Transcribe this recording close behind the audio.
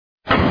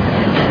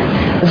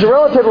It's a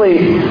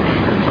relatively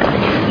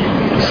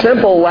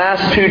simple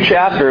last two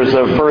chapters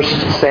of 1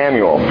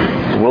 Samuel.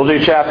 We'll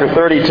do chapter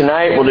 30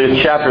 tonight. We'll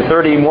do chapter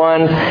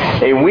 31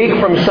 a week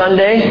from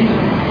Sunday.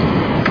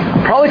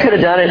 Probably could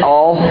have done it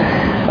all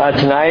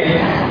tonight.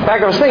 In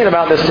fact, I was thinking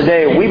about this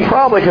today. We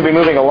probably could be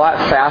moving a lot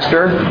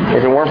faster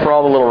if it weren't for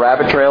all the little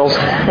rabbit trails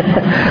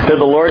that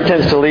the Lord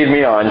tends to lead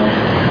me on.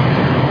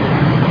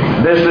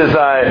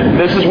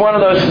 This is one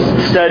of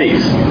those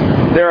studies.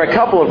 There are a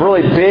couple of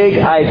really big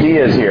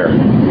ideas here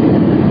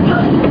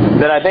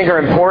that I think are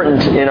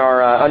important in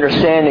our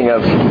understanding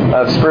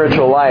of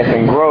spiritual life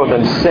and growth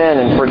and sin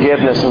and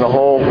forgiveness and the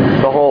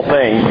whole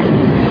thing.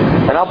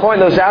 And I'll point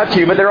those out to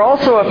you, but there are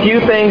also a few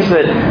things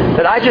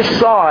that I just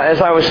saw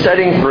as I was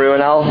studying through,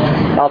 and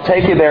I'll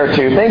take you there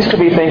too. Things to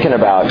be thinking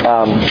about.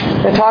 I'm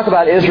going to talk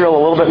about Israel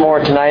a little bit more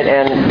tonight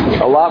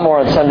and a lot more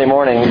on Sunday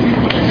morning.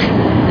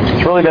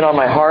 It's really been on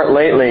my heart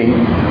lately.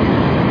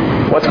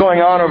 What's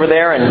going on over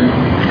there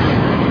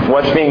and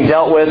what's being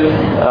dealt with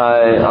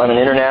on an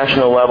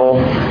international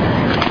level.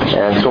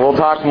 And so we'll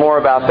talk more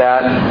about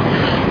that.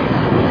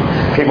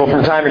 People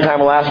from time to time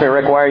will ask me,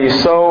 Rick, why are you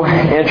so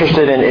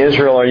interested in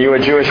Israel? Are you a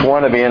Jewish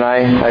wannabe? And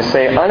I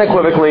say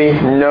unequivocally,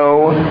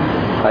 no.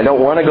 I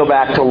don't want to go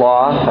back to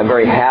law. I'm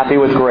very happy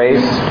with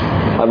grace.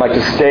 I'd like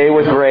to stay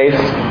with grace.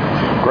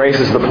 Grace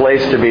is the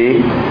place to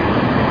be.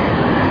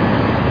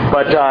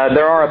 But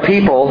there are a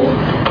people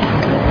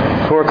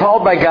who are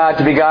called by God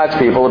to be God's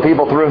people, the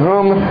people through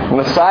whom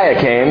Messiah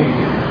came,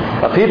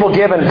 a people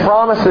given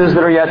promises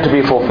that are yet to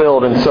be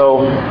fulfilled. And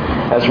so,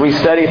 as we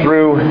study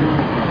through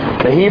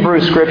the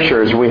Hebrew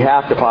Scriptures, we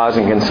have to pause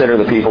and consider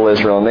the people of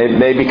Israel. And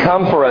they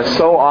become for us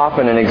so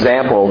often an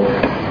example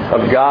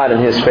of God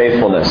and His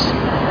faithfulness.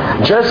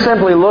 Just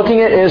simply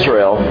looking at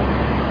Israel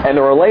and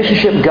the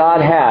relationship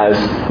God has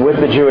with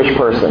the Jewish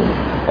person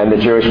and the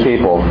Jewish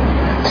people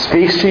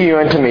speaks to you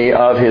and to me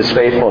of His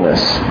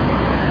faithfulness.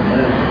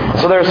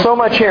 So there's so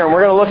much here, and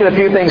we're going to look at a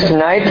few things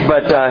tonight,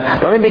 but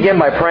let me begin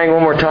by praying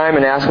one more time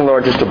and asking the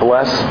Lord just to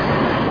bless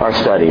our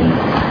study.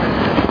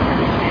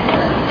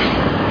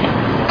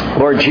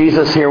 Lord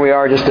Jesus, here we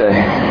are just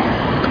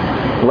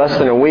less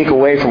than a week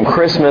away from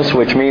Christmas,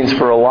 which means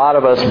for a lot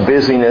of us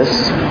busyness.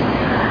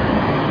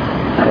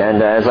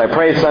 And as I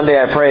prayed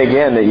Sunday, I pray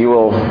again that you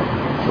will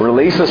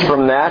release us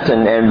from that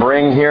and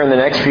bring here in the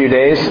next few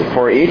days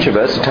for each of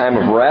us a time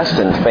of rest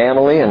and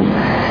family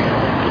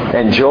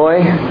and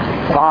joy,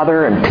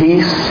 Father, and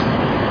peace,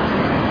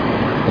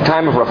 a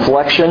time of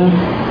reflection.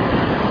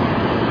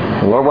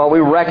 Lord, while we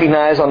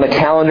recognize on the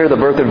calendar the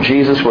birth of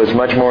Jesus was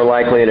much more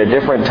likely at a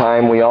different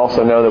time, we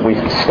also know that we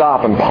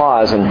stop and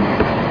pause,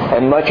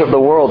 and much of the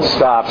world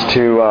stops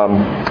to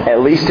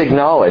at least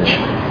acknowledge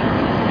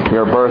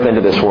your birth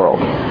into this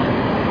world.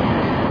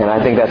 And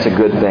I think that's a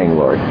good thing,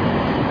 Lord.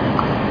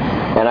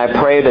 And I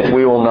pray that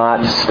we will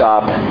not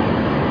stop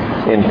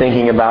in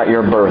thinking about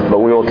your birth, but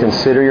we will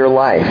consider your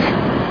life.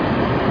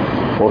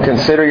 We'll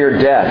consider your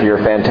death, your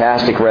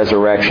fantastic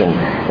resurrection,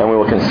 and we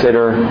will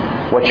consider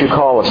what you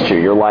call us to,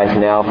 your life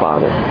now,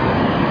 Father.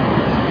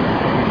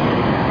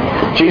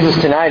 Jesus,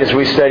 tonight as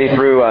we study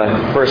through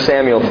 1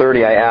 Samuel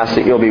 30, I ask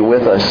that you'll be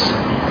with us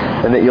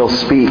and that you'll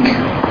speak.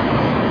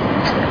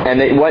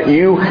 And that what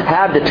you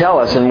have to tell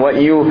us and what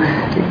you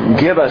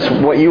give us,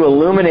 what you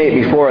illuminate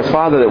before us,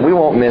 Father, that we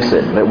won't miss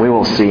it, that we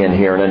will see and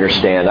hear and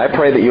understand. I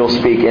pray that you'll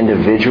speak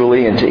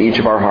individually into each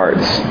of our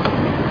hearts,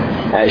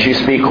 as you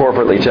speak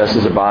corporately just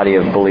as a body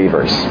of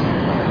believers.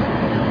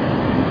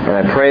 And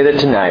I pray that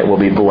tonight we'll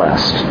be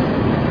blessed.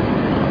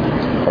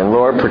 And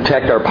Lord,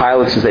 protect our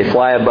pilots as they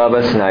fly above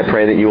us, and I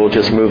pray that you will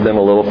just move them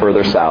a little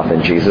further south.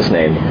 In Jesus'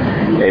 name,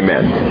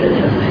 amen.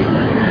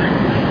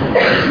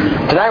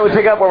 Tonight we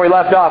pick up where we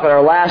left off in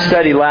our last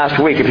study last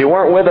week. If you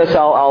weren't with us,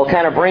 I'll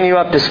kind of bring you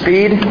up to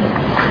speed.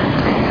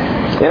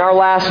 In our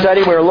last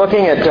study, we were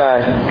looking at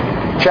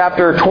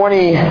chapter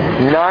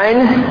 29,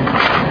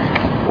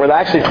 where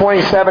actually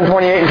 27,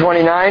 28, and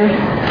 29,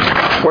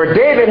 where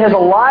David has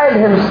allied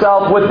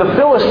himself with the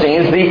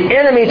Philistines, the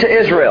enemy to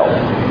Israel.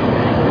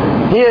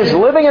 He is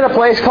living in a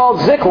place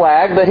called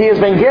Ziklag that he has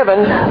been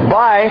given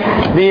by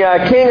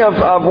the king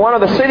of one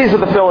of the cities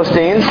of the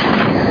Philistines.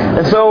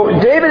 And so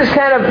David is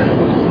kind of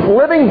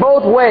living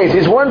both ways.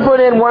 He's one foot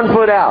in, one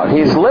foot out.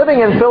 He's living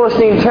in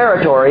Philistine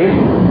territory.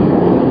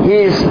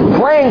 He's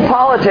playing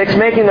politics,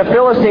 making the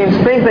Philistines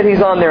think that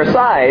he's on their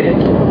side,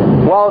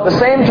 while at the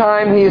same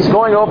time he's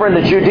going over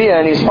into Judea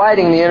and he's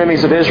fighting the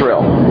enemies of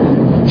Israel.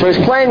 So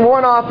he's playing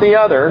one off the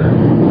other,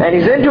 and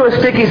he's into a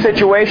sticky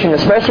situation,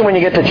 especially when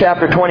you get to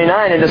chapter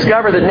 29 and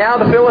discover that now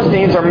the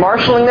Philistines are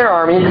marshaling their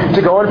army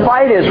to go and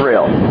fight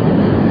Israel.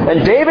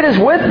 And David is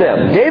with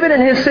them. David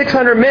and his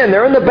 600 men,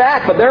 they're in the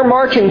back, but they're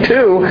marching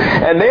too,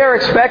 and they are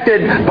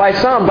expected by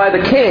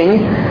the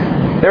king,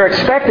 they're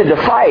expected to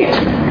fight.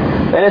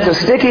 And it's a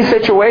sticky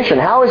situation.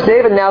 How is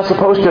David now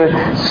supposed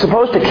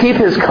to keep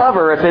his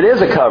cover, if it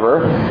is a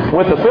cover,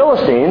 with the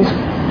Philistines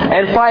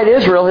and fight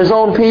Israel, his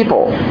own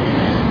people?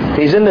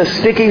 He's in this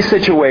sticky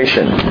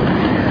situation.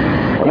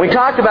 And we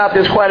talked about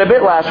this quite a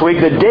bit last week,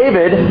 that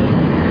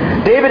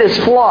David is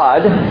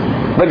flawed,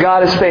 but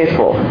God is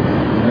faithful.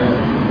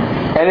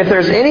 And if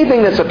there's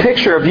anything that's a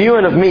picture of you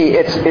and of me,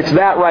 it's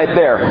that right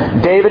there.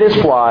 David is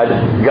flawed.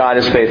 God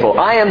is faithful.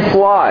 I am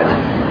flawed,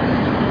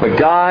 but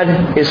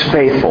God is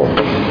faithful.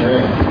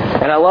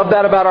 And I love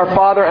that about our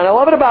Father, and I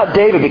love it about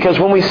David, because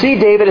when we see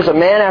David as a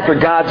man after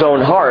God's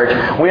own heart,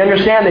 we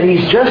understand that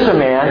he's just a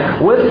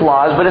man with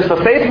flaws, but it's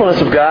the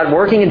faithfulness of God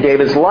working in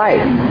David's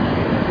life.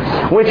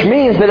 Which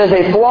means that as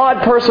a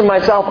flawed person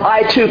myself,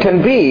 I too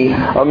can be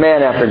a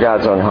man after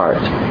God's own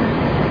heart.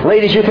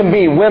 Ladies, you can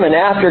be women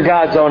after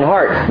God's own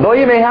heart, though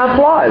you may have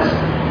flaws.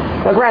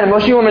 Now granted,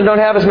 most of you women don't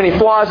have as many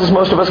flaws as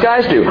most of us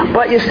guys do,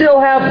 but you still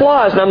have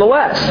flaws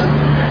nonetheless.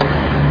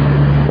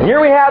 And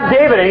here we have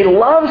David, and he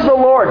loves the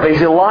Lord, but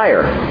he's a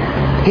liar.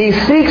 He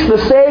seeks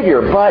the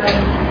Savior, but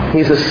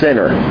he's a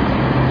sinner.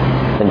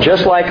 And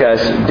just like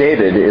us,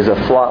 David is a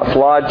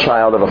flawed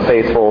child of a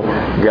faithful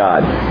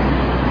God.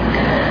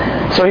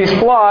 So he's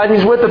flawed,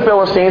 he's with the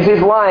Philistines,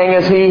 he's lying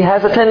as he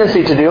has a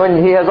tendency to do,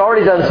 and he has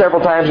already done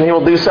several times, and he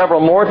will do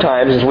several more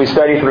times as we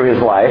study through his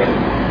life.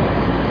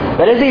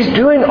 But as he's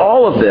doing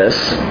all of this,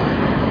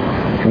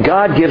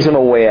 God gives him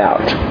a way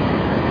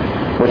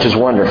out, which is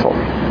wonderful.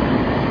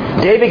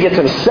 David gets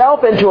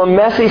himself into a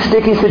messy,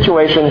 sticky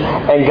situation,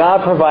 and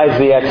God provides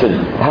the exit.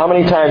 How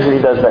many times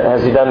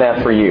has he done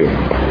that for you?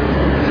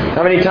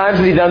 How many times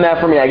has he done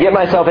that for me? I get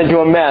myself into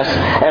a mess,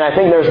 and I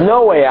think there's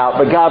no way out,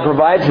 but God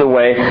provides the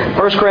way. 1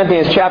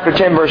 Corinthians chapter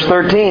 10, verse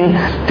 13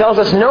 tells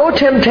us, no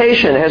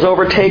temptation has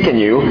overtaken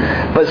you,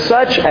 but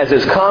such as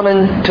is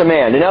common to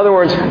man. In other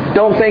words,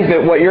 don't think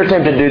that what you're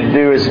tempted to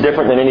do is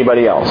different than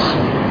anybody else.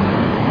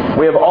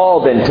 We have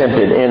all been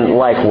tempted in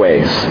like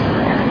ways.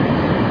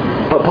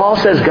 But Paul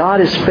says God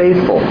is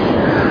faithful,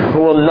 who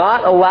will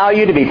not allow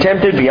you to be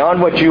tempted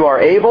beyond what you are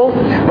able,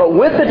 but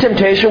with the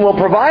temptation will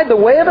provide the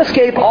way of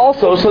escape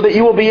also, so that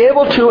you will be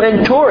able to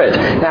endure it.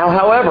 Now,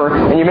 however,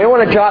 and you may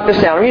want to jot this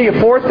down. I'm going to give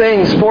four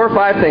or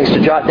five things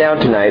to jot down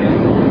tonight.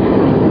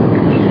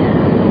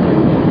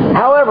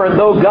 However,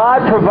 though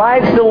God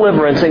provides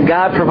deliverance and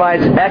God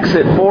provides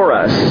exit for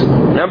us,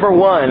 number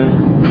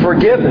one,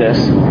 forgiveness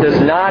does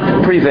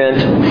not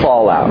prevent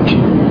fallout.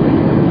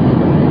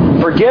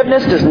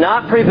 Forgiveness does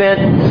not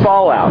prevent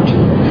fallout.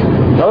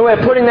 Another way of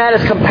putting that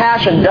is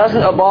compassion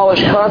doesn't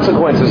abolish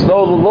consequences.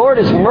 Though the Lord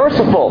is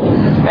merciful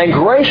and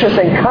gracious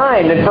and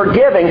kind and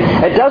forgiving,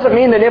 it doesn't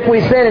mean that if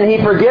we sin and He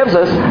forgives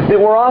us, that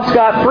we're off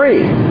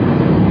scot-free.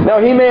 No,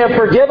 He may have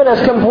forgiven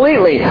us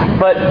completely,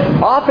 but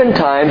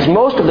oftentimes,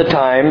 most of the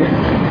time,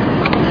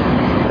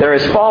 there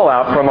is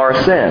fallout from our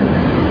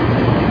sin.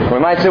 We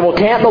might say, well,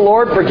 can't the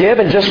Lord forgive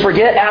and just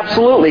forget?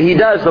 Absolutely, He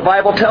does. The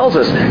Bible tells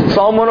us.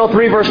 Psalm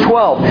 103, verse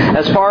 12,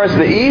 as far as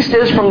the east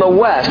is from the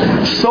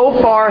west, so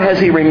far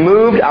has He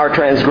removed our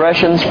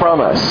transgressions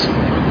from us.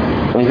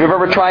 And if you've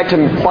ever tried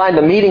to find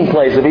the meeting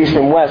place of east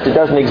and west, it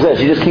doesn't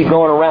exist. You just keep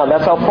going around.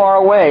 That's how far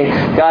away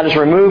God has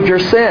removed your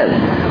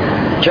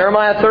sin.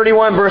 Jeremiah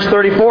 31, verse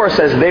 34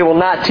 says, they will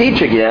not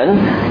teach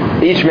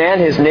again, each man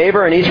his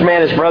neighbor and each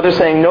man his brother,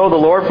 saying, know the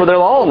Lord, for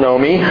they'll all know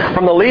me,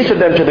 from the least of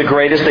them to the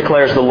greatest,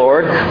 declares the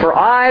Lord. For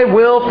I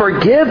will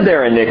forgive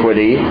their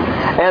iniquity,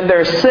 and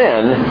their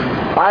sin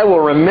I will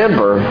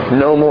remember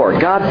no more.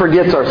 God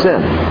forgets our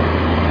sin.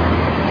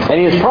 And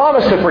He has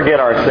promised to forget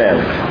our sin.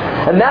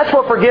 And that's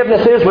what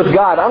forgiveness is with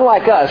God.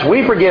 Unlike us,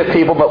 we forgive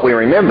people, but we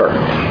remember.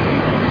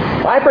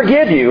 I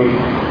forgive you,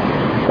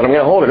 but I'm going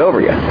to hold it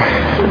over you.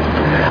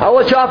 I'll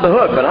let you off the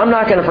hook, but I'm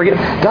not going to forgive.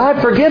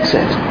 God forgets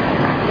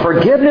it.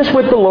 Forgiveness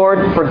with the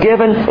Lord,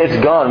 forgiven,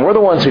 it's gone. We're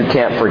the ones who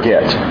can't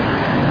forget.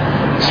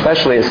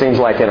 Especially, it seems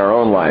like in our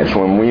own lives,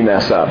 when we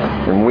mess up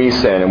and we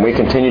sin and we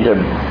continue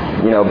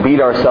to, beat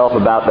ourselves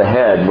about the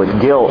head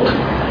with guilt,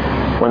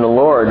 when the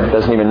Lord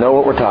doesn't even know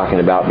what we're talking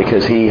about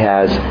because He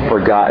has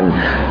forgotten.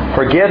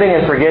 Forgiving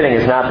and forgetting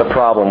is not the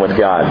problem with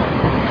God.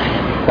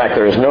 In fact,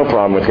 there is no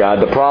problem with God.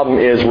 The problem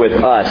is with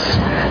us.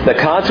 The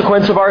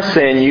consequence of our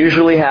sin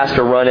usually has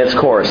to run its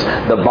course.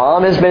 The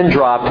bomb has been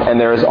dropped and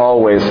there is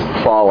always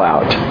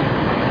fallout.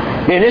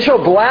 The initial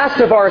blast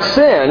of our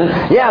sin,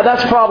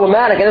 that's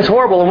problematic and it's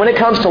horrible. And when it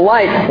comes to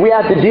light, we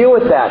have to deal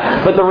with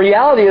that. But the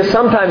reality is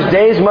sometimes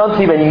days,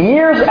 months, even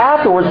years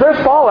afterwards, there's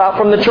fallout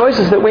from the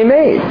choices that we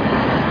made.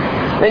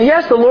 And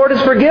yes, the Lord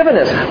has forgiven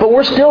us, but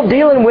we're still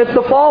dealing with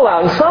the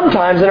fallout. And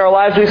sometimes in our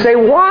lives we say,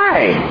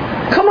 why?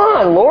 Come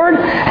on, Lord,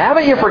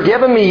 haven't you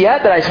forgiven me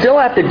yet that I still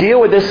have to deal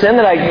with this sin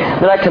that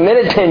I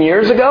committed 10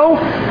 years ago?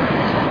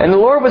 And the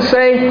Lord would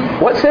say,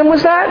 what sin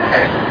was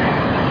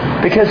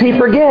that? Because He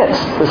forgets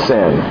the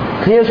sin.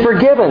 He has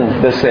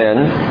forgiven the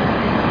sin,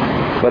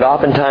 but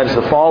oftentimes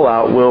the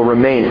fallout will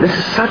remain. This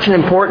is such an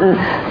important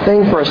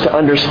thing for us to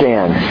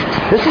understand.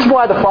 This is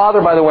why the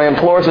Father, by the way,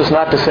 implores us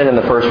not to sin in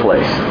the first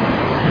place.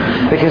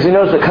 Because He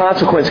knows the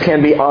consequence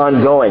can be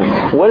ongoing.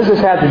 What does this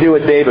have to do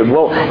with David?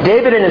 Well,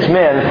 David and his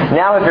men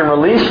now have been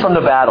released from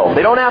the battle.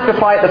 They don't have to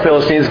fight the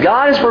Philistines.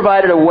 God has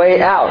provided a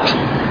way out.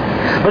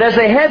 But as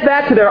they head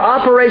back to their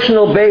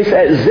operational base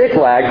at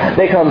Ziklag,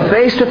 they come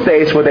face to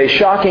face with a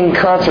shocking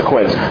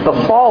consequence.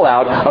 The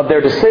fallout of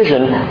their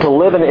decision to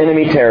live in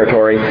enemy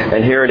territory.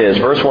 And here it is,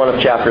 verse 1 of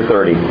chapter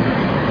 30.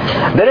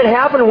 Then it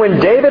happened when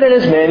David and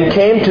his men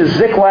came to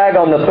Ziklag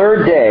on the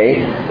third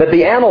day that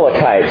the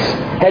Amalekites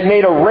had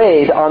made a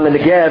raid on the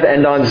Negev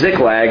and on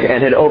Ziklag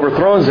and had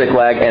overthrown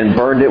Ziklag and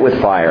burned it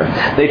with fire.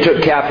 They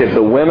took captive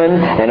the women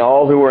and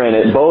all who were in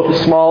it, both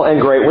small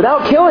and great,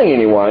 without killing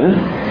anyone,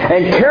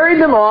 and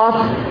carried them off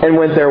and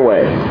went their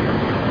way.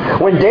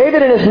 When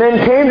David and his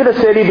men came to the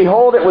city,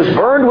 behold, it was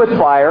burned with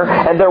fire,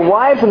 and their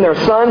wives and their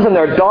sons and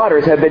their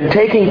daughters had been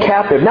taken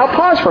captive. Now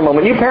pause for a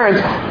moment. You parents,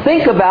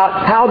 think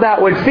about how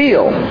that would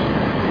feel.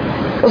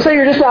 Let's say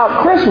you're just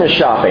out Christmas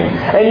shopping,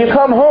 and you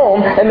come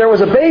home, and there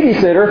was a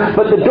babysitter,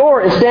 but the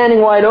door is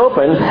standing wide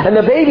open, and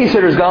the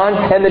babysitter's gone,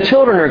 and the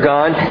children are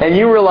gone, and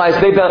you realize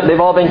they've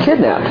all been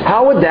kidnapped.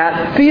 How would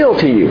that feel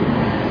to you?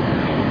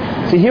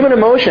 See, human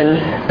emotion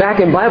back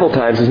in Bible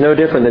times is no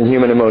different than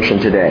human emotion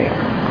today.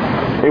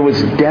 It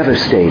was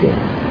devastating.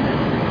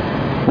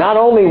 Not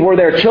only were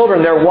their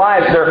children, their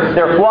wives,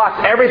 their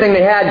flocks, everything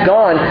they had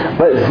gone,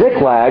 but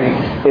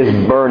Ziklag is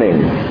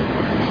burning.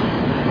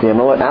 The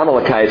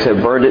Amalekites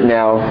have burned it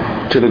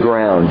now to the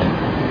ground.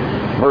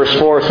 Verse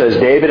 4 says,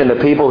 David and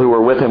the people who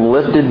were with him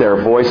lifted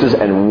their voices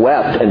and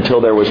wept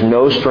until there was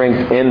no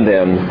strength in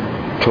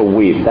them to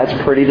weep. That's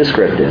pretty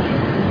descriptive.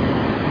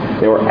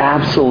 They were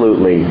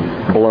absolutely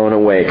blown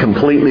away,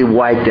 completely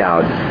wiped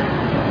out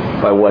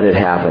by what had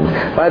happened.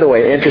 By the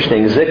way,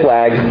 interesting,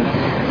 Ziklag,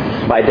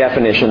 by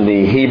definition,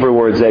 the Hebrew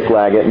word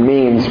Ziklag, it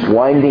means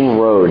winding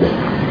road.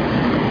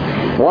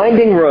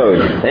 Winding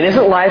road. And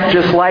isn't life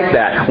just like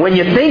that? When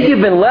you think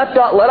you've been let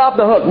off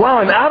the hook, wow,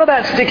 I'm out of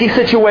that sticky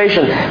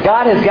situation.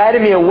 God has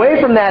guided me away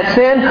from that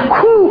sin.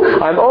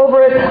 Whew, I'm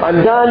over it.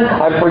 I'm done.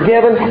 I'm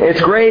forgiven. It's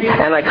great.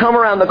 And I come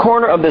around the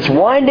corner of this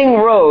winding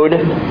road,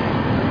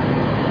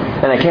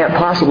 and I can't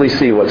possibly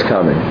see what's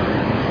coming.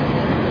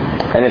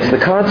 And it's the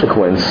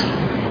consequence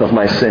of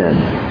my sin.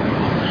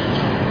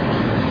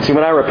 See,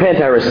 when I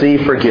repent, I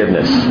receive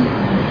forgiveness.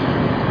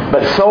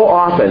 But so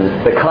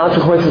often, the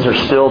consequences are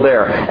still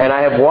there. And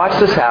I have watched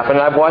this happen,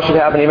 and I've watched it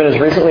happen even as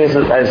recently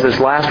as this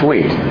last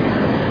week.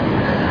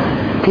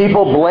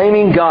 People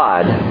blaming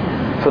God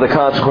for the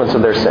consequence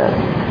of their sin.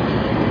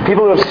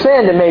 People who have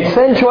sinned and made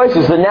sin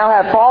choices that now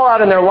have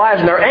fallout in their lives,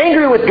 and they're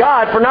angry with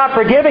God for not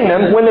forgiving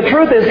them, when the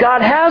truth is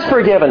God has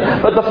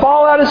forgiven. But the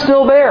fallout is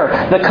still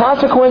there. The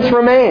consequence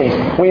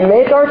remains. We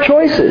make our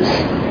choices.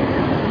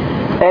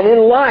 And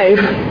in life,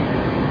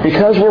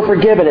 because we're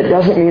forgiven, it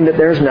doesn't mean that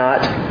there's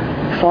not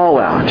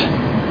fallout.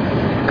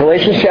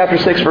 Galatians chapter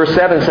 6 verse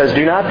 7 says,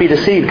 do not be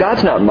deceived.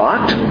 God's not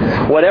mocked.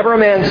 Whatever a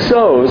man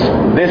sows,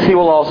 this he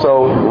will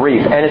also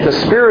reap. And it's a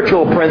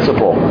spiritual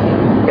principle.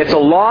 It's a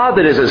law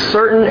that is as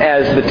certain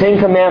as the Ten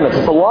Commandments.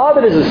 It's a law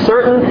that is as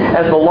certain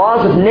as the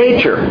laws of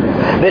nature.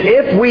 That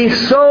if we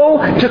sow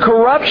to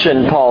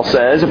corruption, Paul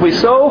says, if we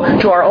sow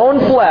to our own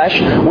flesh,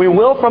 we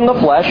will from the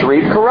flesh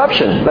reap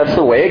corruption. That's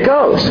the way it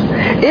goes.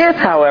 If,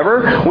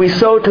 however, we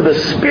sow to the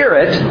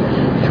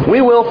Spirit, we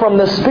will from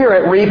the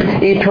Spirit reap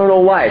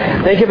eternal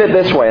life. Think of it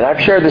this way, and I've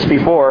shared this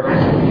before.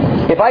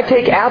 If I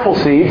take apple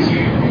seeds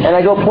and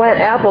I go plant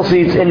apple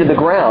seeds into the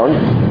ground,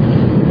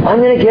 I'm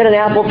going to get an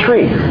apple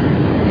tree.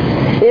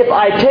 If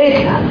I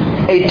take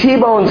a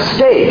T-bone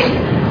steak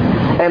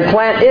and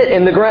plant it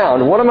in the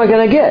ground, what am I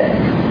going to get?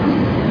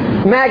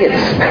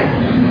 Maggots.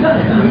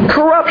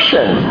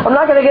 Corruption. I'm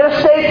not going to get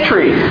a steak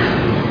tree.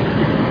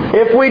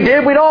 If we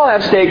did, we'd all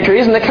have steak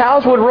trees and the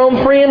cows would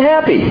roam free and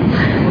happy.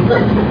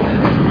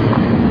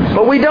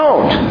 But we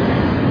don't.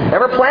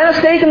 Ever plant a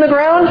stake in the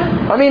ground?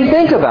 I mean,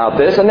 think about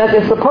this, and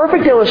it's the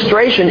perfect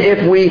illustration.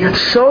 If we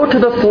sow to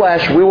the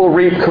flesh, we will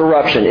reap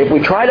corruption. If we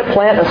try to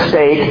plant a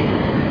stake,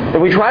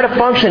 if we try to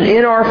function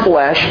in our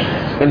flesh,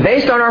 and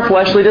based on our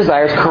fleshly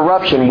desires,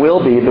 corruption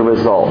will be the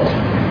result.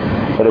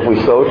 But if we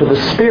sow to the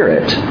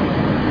Spirit,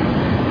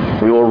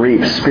 we will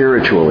reap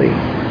spiritually.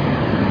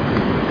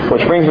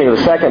 Which brings me to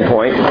the second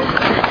point.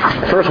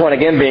 The first one,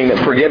 again, being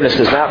that forgiveness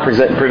does not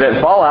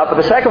prevent fallout. But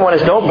the second one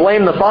is don't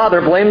blame the Father,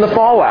 blame the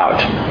fallout.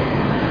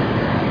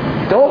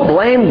 Don't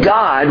blame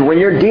God when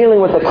you're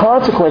dealing with the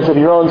consequence of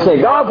your own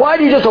sin. God, why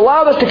do you just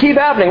allow this to keep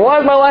happening? Why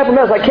is my life a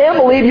mess? I can't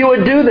believe you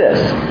would do this.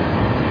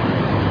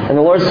 And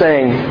the Lord's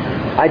saying,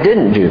 I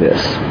didn't do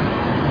this.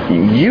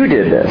 You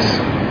did this.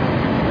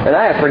 And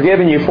I have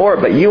forgiven you for it,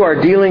 but you are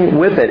dealing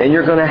with it, and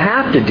you're going to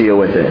have to deal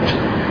with it.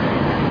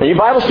 Now, you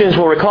Bible students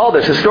will recall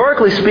this.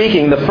 Historically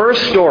speaking, the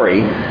first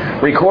story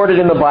recorded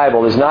in the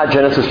Bible is not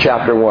Genesis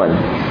chapter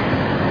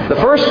 1. The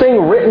first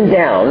thing written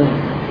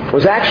down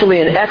was actually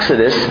in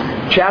Exodus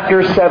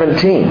chapter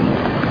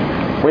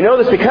 17. We know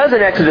this because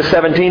in Exodus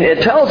 17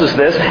 it tells us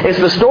this. It's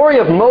the story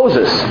of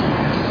Moses.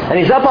 And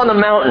he's up on the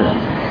mountain.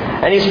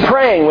 And he's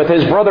praying with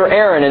his brother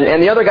Aaron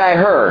and the other guy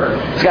Hur.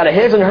 He's got a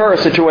his and her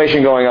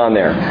situation going on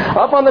there.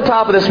 Up on the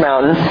top of this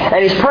mountain.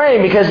 And he's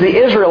praying because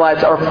the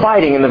Israelites are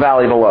fighting in the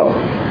valley below.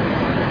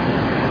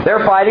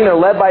 They're fighting. They're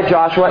led by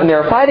Joshua. And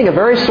they're fighting a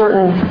very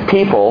certain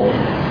people,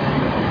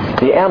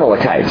 the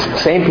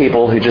Amalekites. Same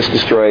people who just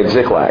destroyed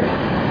Ziklag.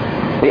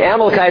 The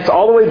Amalekites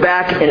all the way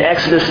back in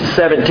Exodus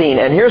 17.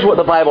 And here's what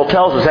the Bible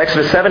tells us,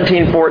 Exodus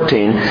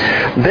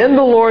 17:14. Then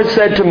the Lord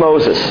said to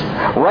Moses,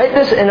 write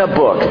this in a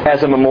book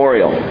as a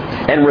memorial,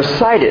 and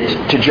recite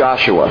it to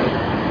Joshua,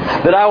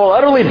 that I will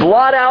utterly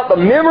blot out the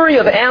memory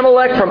of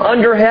Amalek from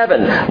under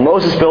heaven.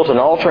 Moses built an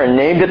altar and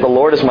named it, the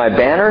Lord is my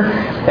banner.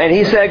 And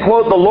he said,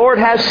 quote, the Lord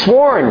has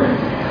sworn,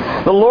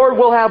 the Lord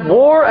will have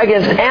war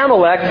against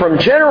Amalek from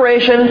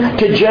generation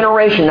to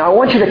generation. Now I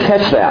want you to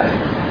catch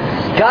that.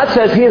 God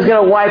says He is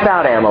going to wipe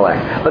out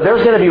Amalek. But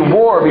there's going to be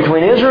war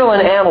between Israel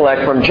and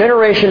Amalek from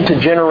generation to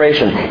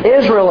generation.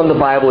 Israel in the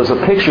Bible is a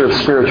picture of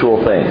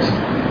spiritual things.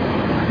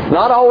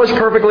 Not always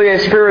perfectly a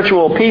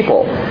spiritual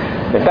people.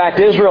 In fact,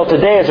 Israel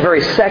today is a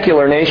very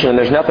secular nation, and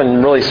there's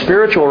nothing really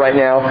spiritual right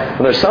now.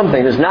 And there's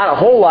something. There's not a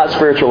whole lot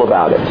spiritual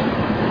about it.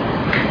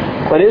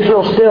 But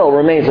Israel still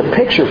remains a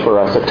picture for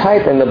us, a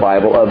type in the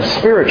Bible of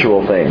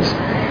spiritual things.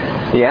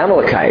 The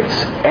Amalekites,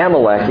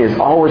 Amalek is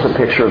always a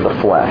picture of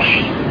the flesh.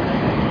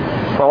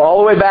 From all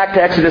the way back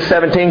to Exodus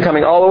 17,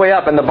 coming all the way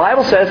up. And the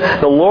Bible says,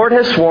 the Lord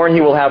has sworn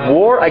He will have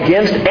war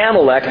against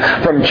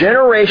Amalek from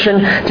generation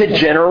to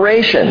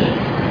generation.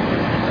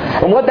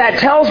 And what that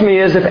tells me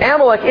is if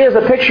Amalek is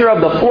a picture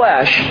of the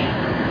flesh,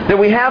 then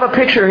we have a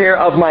picture here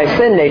of my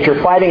sin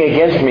nature fighting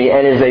against me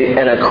and is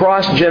a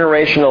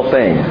cross-generational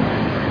thing.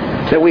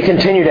 That we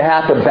continue to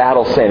have to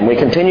battle sin. We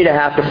continue to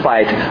have to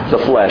fight the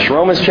flesh.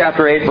 Romans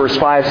chapter 8 verse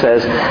 5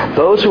 says,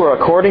 those who are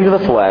according to the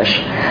flesh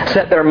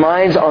set their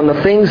minds on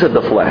the things of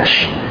the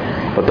flesh.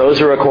 But those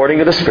who are according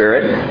to the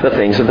Spirit, the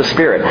things of the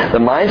Spirit. The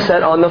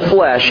mindset on the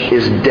flesh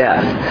is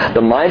death.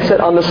 The mindset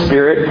on the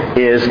Spirit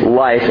is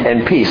life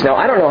and peace. Now,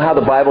 I don't know how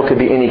the Bible could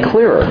be any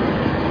clearer.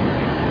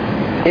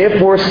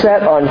 If we're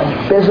set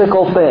on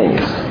physical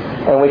things,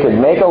 and we could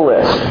make a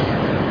list,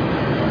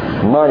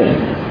 money,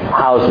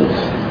 houses,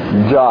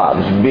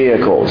 jobs,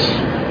 vehicles,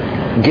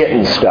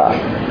 getting stuff,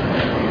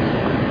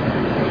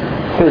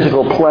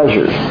 physical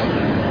pleasures.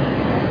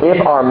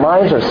 If our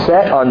minds are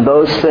set on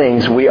those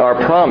things, we are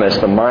promised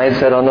the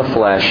mindset on the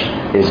flesh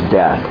is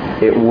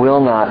death. It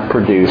will not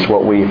produce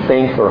what we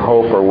think or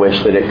hope or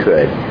wish that it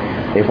could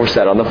if we're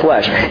set on the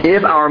flesh.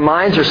 If our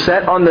minds are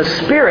set on the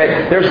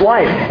Spirit, there's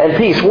life and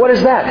peace. What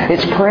is that?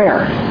 It's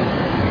prayer.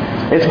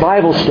 It's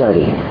Bible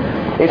study.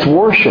 It's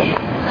worship.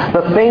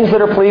 The things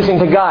that are pleasing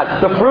to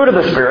God. The fruit of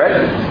the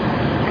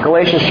Spirit,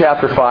 Galatians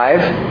chapter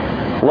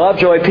 5, love,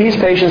 joy, peace,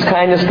 patience,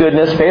 kindness,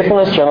 goodness,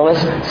 faithfulness,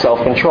 gentleness,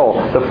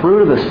 self-control. The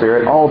fruit of the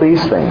Spirit, all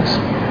these things.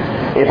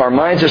 If our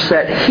minds are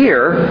set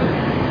here,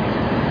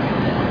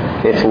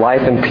 it's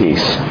life and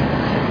peace.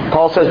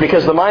 Paul says,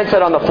 because the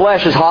mindset on the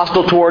flesh is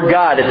hostile toward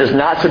God. It does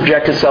not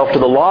subject itself to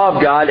the law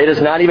of God. It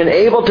is not even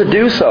able to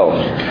do so.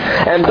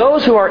 And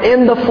those who are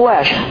in the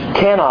flesh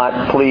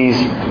cannot please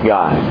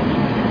God.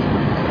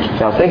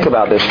 Now think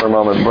about this for a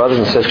moment, brothers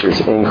and sisters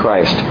in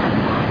Christ.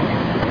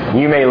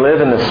 You may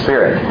live in the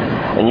Spirit,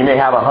 and you may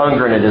have a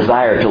hunger and a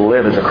desire to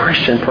live as a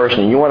Christian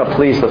person. You want to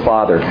please the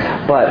Father.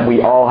 But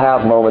we all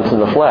have moments in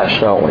the flesh,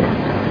 don't we?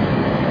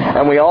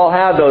 And we all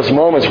have those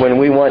moments when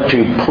we want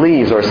to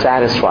please or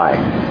satisfy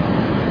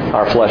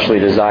our fleshly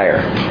desire.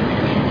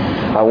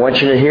 I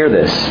want you to hear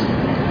this.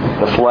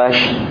 The flesh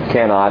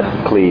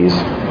cannot please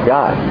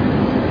God.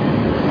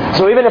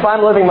 So even if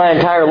I'm living my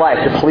entire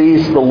life to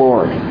please the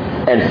Lord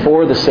and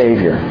for the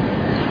Savior,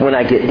 when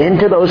I get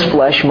into those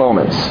flesh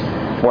moments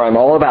where I'm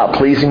all about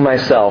pleasing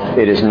myself,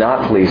 it is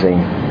not pleasing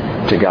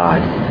to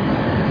God.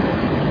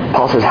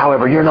 Paul says,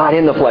 however, you're not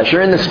in the flesh,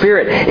 you're in the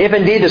Spirit, if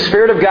indeed the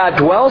Spirit of God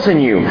dwells in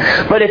you.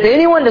 But if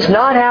anyone does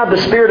not have the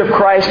Spirit of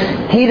Christ,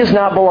 he does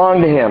not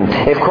belong to him.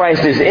 If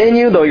Christ is in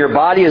you, though your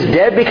body is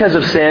dead because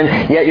of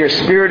sin, yet your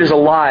spirit is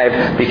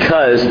alive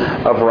because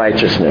of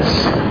righteousness.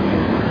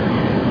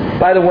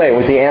 By the way,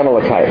 with the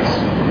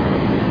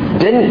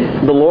Amalekites,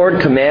 didn't the Lord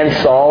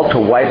command Saul to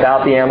wipe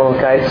out the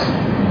Amalekites?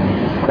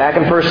 Back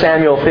in 1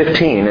 Samuel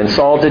 15, and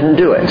Saul didn't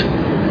do it.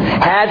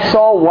 Had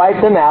Saul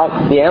wiped them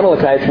out, the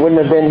Amalekites wouldn't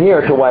have been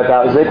here to wipe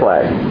out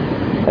Ziklag.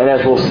 And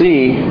as we'll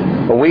see,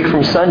 a week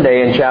from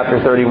Sunday in chapter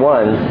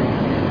 31,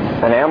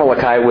 an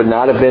Amalekite would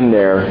not have been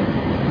there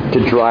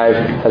to drive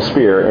a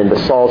spear into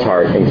Saul's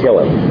heart and kill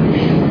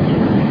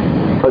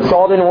him. But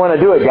Saul didn't want to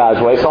do it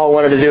God's way. Saul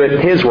wanted to do it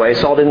his way.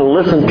 Saul didn't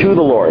listen to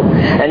the Lord.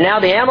 And now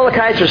the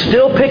Amalekites are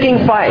still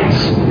picking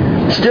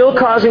fights, still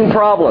causing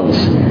problems.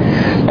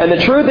 And the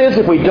truth is,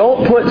 if we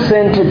don't put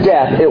sin to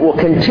death, it will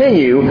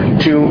continue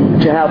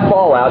to have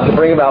fallout, to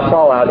bring about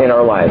fallout in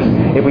our life.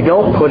 If we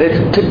don't put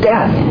it to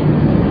death.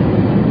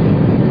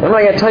 I'm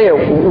not going to tell you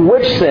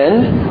which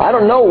sin. I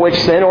don't know which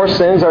sin or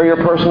sins are your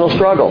personal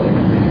struggle.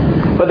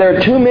 But there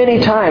are too many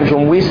times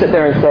when we sit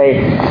there and say,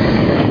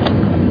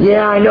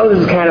 yeah, I know this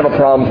is kind of a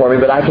problem for me,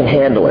 but I can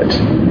handle it.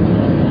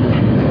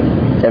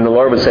 And the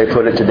Lord would say,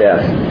 put it to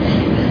death.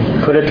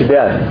 Put it to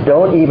death.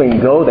 Don't even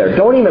go there.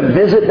 Don't even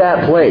visit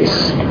that place.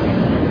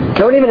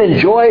 Don't even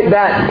enjoy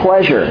that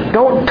pleasure.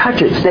 Don't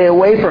touch it. Stay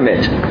away from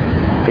it.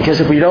 Because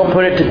if we don't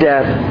put it to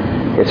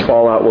death, its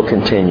fallout will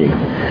continue.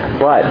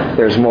 But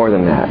there's more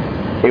than that.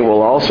 It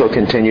will also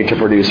continue to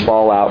produce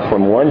fallout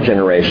from one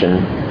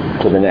generation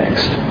to the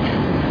next.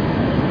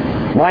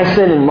 My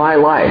sin in my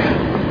life.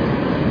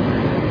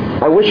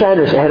 I wish I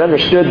had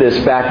understood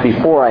this back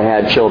before I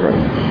had children.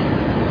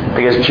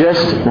 Because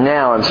just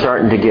now I'm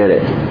starting to get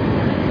it.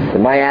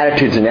 And my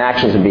attitudes and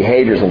actions and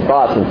behaviors and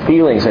thoughts and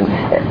feelings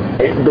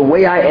and the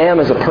way I am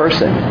as a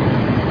person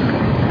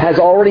has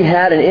already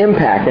had an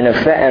impact and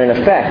an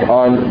effect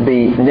on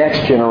the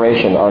next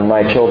generation, on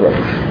my children.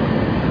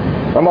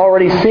 I'm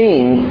already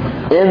seeing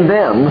in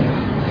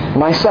them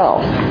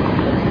myself.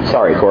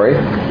 Sorry, Corey.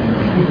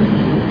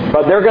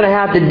 But they're going to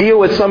have to deal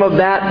with some of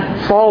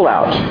that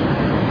fallout.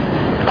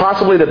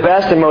 Possibly the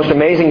best and most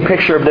amazing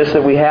picture of this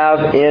that we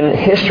have in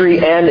history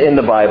and in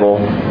the Bible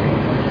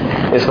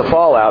is the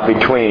fallout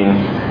between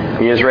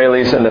the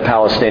Israelis and the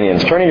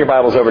Palestinians. Turning your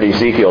Bibles over to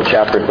Ezekiel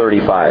chapter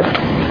 35.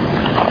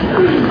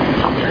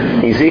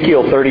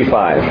 Ezekiel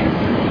 35.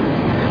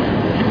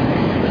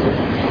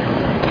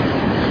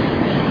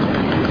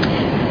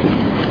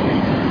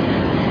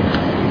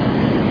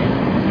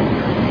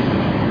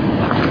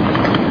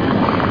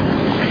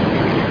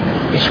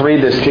 Just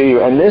read this to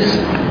you. And this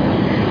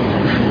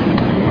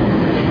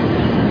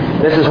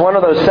is one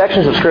of those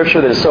sections of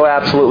Scripture that is so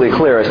absolutely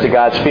clear as to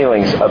God's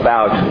feelings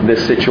about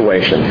this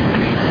situation.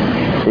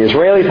 The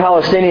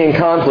Israeli-Palestinian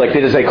conflict,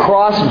 it is a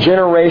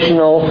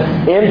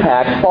cross-generational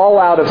impact,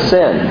 fallout of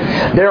sin.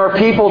 There are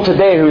people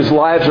today whose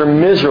lives are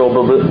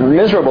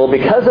miserable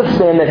because of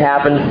sin that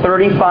happened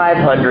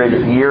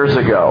 3,500 years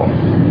ago,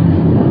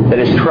 that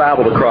has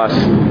traveled across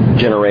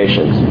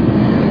generations.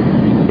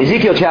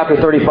 Ezekiel chapter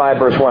 35,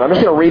 verse 1. I'm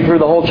just going to read through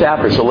the whole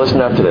chapter, so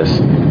listen up to this.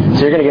 So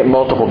you're going to get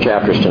multiple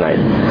chapters tonight.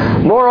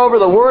 Moreover,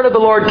 the word of the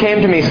Lord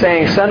came to me,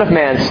 saying, Son of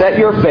man, set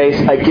your face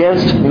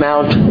against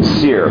Mount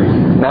Seir.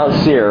 Mount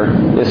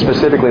Seir is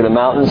specifically the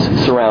mountains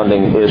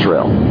surrounding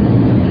Israel.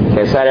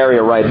 Okay, it's that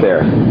area right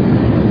there.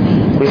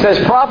 He says,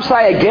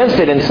 prophesy against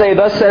it and say,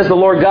 Thus says the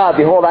Lord God,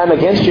 Behold, I am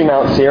against you,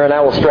 Mount Seir, and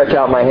I will stretch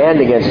out my hand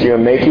against you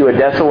and make you a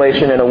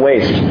desolation and a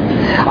waste.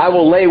 I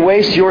will lay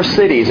waste your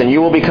cities, and you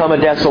will become a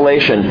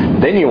desolation.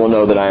 Then you will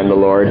know that I am the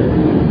Lord.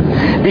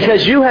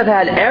 Because you have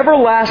had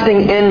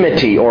everlasting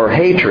enmity or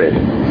hatred,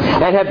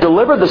 and have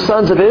delivered the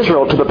sons of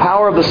Israel to the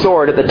power of the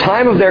sword at the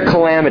time of their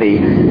calamity,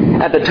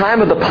 at the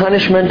time of the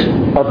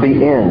punishment of the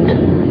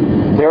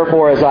end.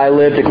 Therefore, as I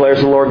live,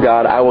 declares the Lord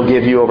God, I will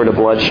give you over to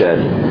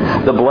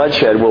bloodshed. The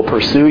bloodshed will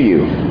pursue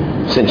you.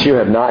 Since you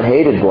have not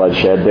hated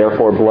bloodshed,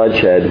 therefore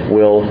bloodshed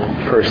will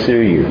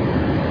pursue you.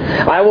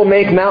 I will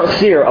make Mount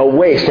Seir a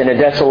waste and a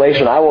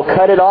desolation. I will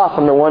cut it off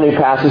from the one who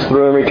passes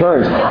through and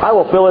returns. I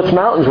will fill its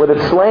mountains with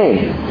its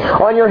slain.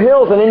 On your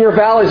hills and in your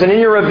valleys and in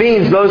your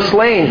ravines, those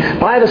slain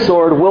by the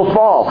sword will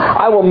fall.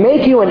 I will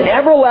make you an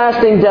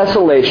everlasting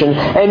desolation,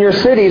 and your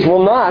cities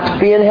will not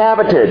be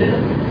inhabited.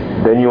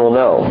 Then you will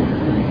know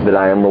that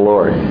I am the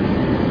Lord.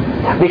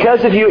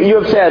 Because if you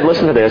have said,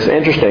 listen to this,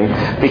 interesting,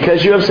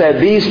 because you have said,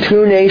 these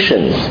two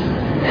nations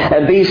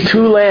and these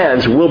two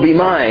lands will be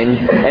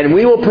mine, and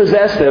we will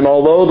possess them,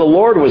 although the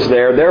Lord was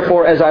there.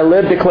 Therefore, as I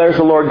live, declares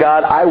the Lord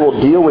God, I will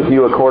deal with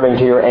you according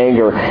to your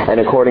anger and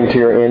according to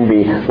your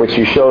envy, which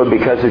you showed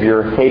because of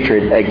your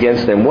hatred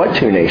against them. What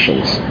two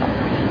nations?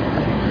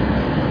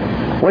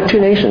 What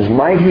two nations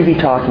might he be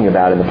talking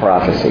about in the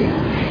prophecy?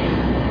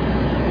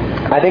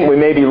 I think we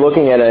may be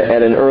looking at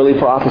an early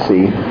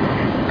prophecy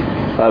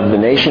of the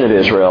nation of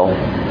Israel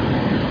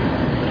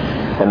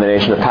and the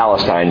nation of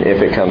Palestine,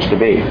 if it comes to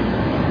be.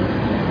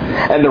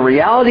 And the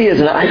reality is,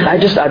 and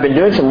I've been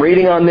doing some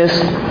reading on this,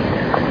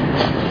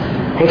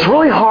 it's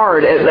really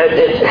hard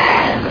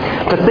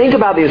to think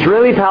about the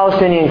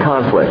Israeli-Palestinian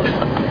conflict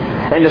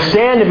and to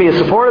stand to be as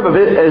supportive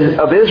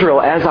of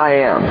Israel as I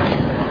am,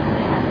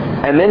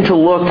 and then to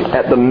look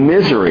at the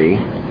misery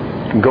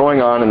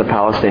going on in the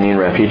Palestinian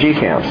refugee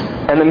camps.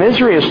 And the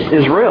misery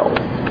is real.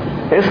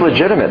 It's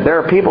legitimate. There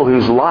are people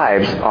whose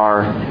lives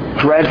are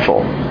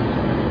dreadful.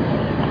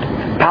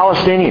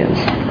 Palestinians.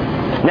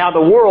 Now,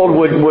 the world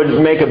would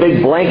make a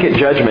big blanket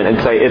judgment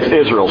and say it's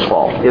Israel's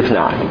fault. It's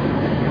not.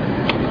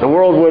 The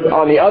world would,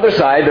 on the other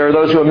side, there are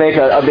those who would make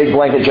a big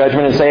blanket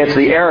judgment and say it's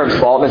the Arabs'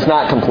 fault, and it's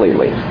not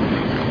completely.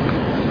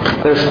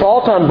 There's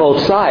fault on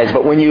both sides,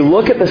 but when you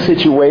look at the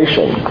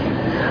situation,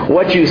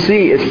 what you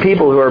see is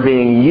people who are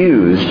being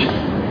used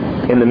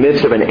in the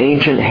midst of an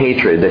ancient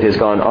hatred that has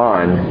gone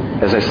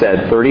on, as I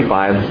said,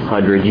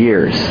 3,500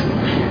 years.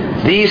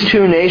 These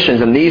two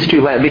nations and these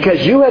two lands,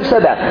 because you have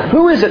said that.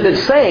 Who is it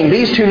that's saying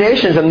these two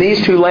nations and these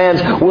two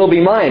lands will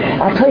be mine?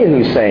 I'll tell you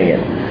who's saying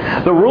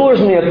it. The rulers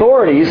and the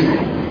authorities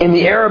in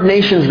the Arab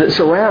nations that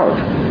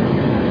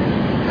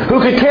surround, who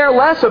could care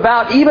less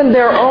about even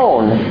their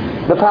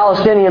own, the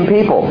Palestinian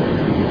people.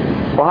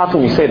 Well, how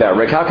can you say that,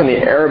 Rick? How can the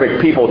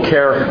Arabic people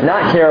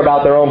not care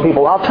about their own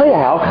people? I'll tell you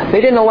how. They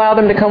didn't allow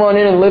them to come on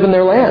in and live in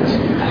their lands.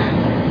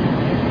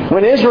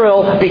 When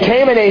Israel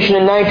became a nation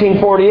in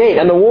 1948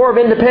 and the War of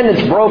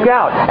Independence broke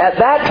out, at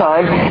that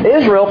time,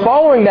 Israel,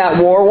 following that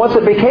war, once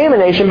it became a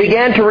nation,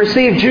 began to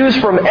receive Jews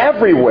from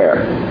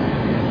everywhere,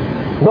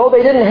 though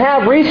they didn't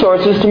have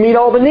resources to meet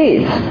all the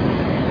needs.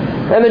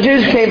 And the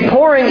Jews came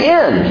pouring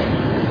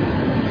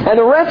in. And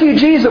the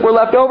refugees that were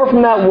left over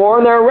from that war,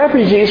 and there are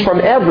refugees from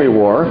every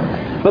war,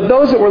 but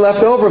those that were left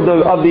over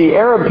of the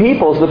Arab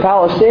peoples, the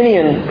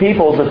Palestinian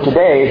peoples of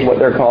today is what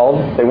they're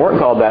called. They weren't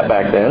called that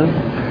back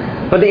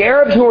then. But the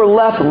Arabs who were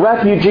left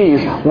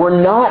refugees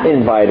were not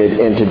invited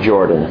into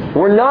Jordan,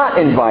 were not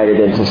invited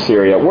into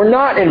Syria, were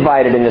not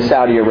invited into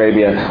Saudi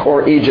Arabia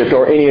or Egypt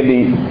or any of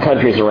the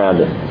countries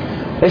around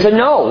it. They said,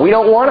 no, we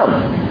don't want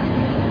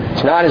them.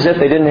 It's not as if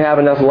they didn't have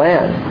enough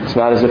land. It's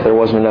not as if there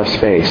wasn't enough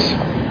space.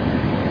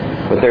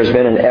 But there's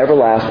been an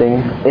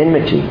everlasting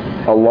enmity,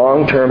 a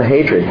long-term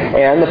hatred.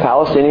 And the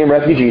Palestinian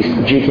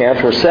refugee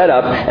camps were set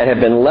up and have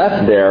been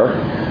left there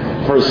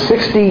for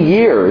 60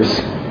 years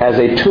as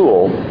a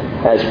tool,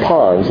 as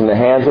pawns in the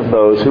hands of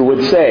those who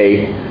would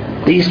say,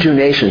 these two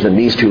nations and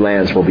these two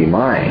lands will be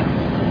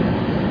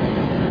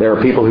mine. There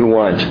are people who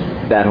want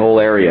that whole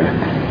area.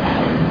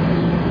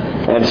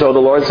 And so the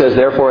Lord says,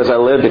 therefore, as I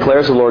live,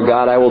 declares the Lord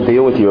God, I will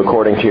deal with you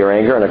according to your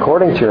anger and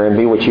according to your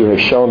envy, which you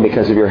have shown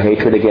because of your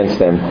hatred against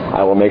them.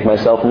 I will make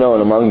myself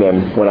known among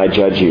them when I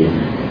judge you.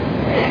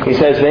 He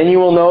says, then you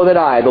will know that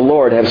I, the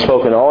Lord, have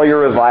spoken all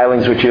your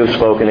revilings which you have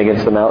spoken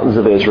against the mountains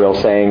of Israel,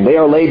 saying, they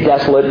are laid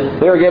desolate,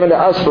 they are given to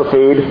us for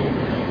food,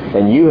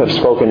 and you have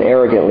spoken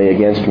arrogantly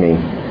against me,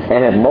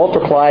 and have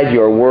multiplied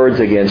your words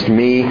against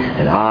me,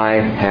 and I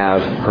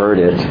have heard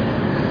it.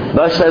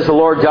 Thus says the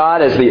Lord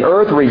God, as the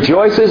earth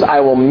rejoices, I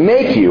will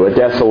make you a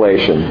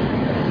desolation.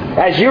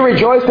 As you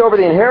rejoiced over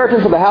the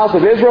inheritance of the house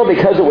of Israel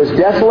because it was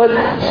desolate,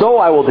 so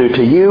I will do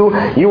to you.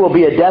 You will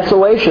be a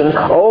desolation,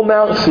 O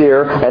Mount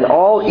Seir, and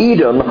all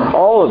Edom,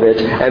 all of it,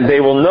 and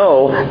they will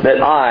know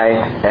that I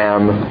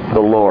am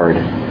the Lord.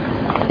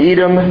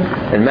 Edom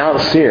and Mount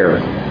Seir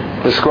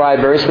describe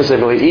very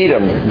specifically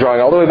Edom,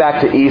 drawing all the way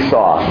back to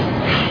Esau,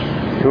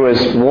 who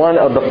is one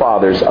of the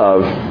fathers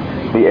of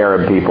the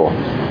Arab people.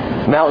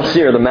 Mount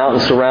Seir, the mountain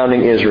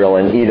surrounding Israel,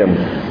 and Edom,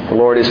 the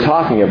Lord is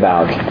talking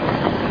about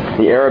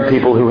the Arab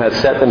people who have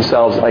set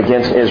themselves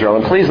against Israel.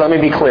 And please let me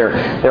be clear,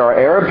 there are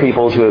Arab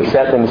peoples who have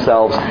set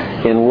themselves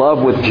in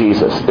love with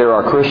Jesus. There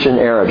are Christian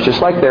Arabs,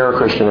 just like there are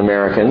Christian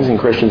Americans and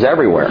Christians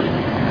everywhere.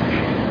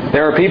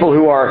 There are people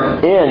who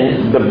are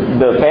in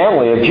the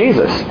family of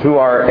Jesus who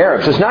are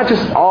Arabs. It's not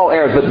just all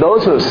Arabs, but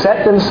those who have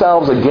set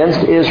themselves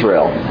against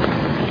Israel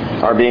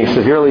are being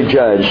severely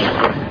judged,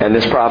 and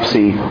this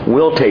prophecy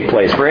will take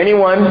place. For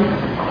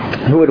anyone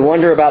who would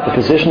wonder about the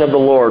position of the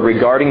Lord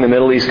regarding the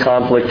Middle East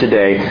conflict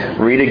today,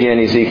 read again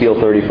Ezekiel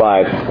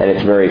 35, and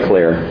it's very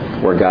clear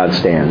where God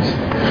stands.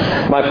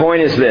 My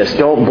point is this: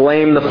 don't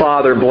blame the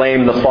father,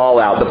 blame the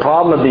fallout. The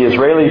problem of the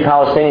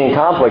Israeli-Palestinian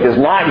conflict is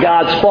not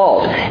God's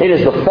fault. It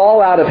is the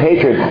fallout of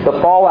hatred,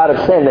 the fallout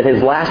of sin that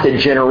has lasted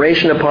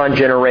generation upon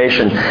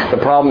generation. The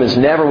problem is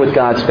never with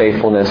God's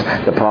faithfulness.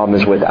 The problem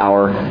is with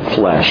our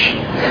flesh.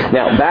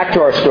 Now, back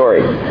to our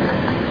story.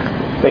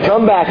 They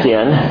come back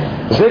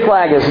in.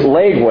 Ziklag is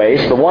laid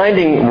waste. The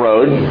winding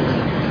road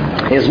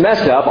is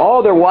messed up.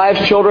 All their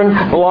wives, children,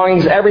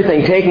 belongings,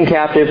 everything taken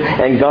captive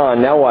and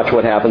gone. Now watch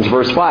what happens.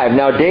 Verse 5.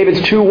 Now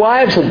David's 2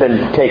 wives had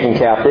been taken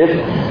captive,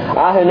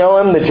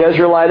 Ahinoam the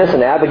Jezreelitess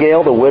and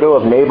Abigail the widow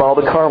of Nabal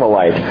the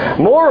Carmelite.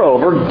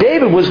 Moreover,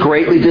 David was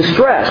greatly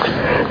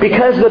distressed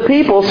because the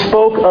people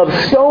spoke of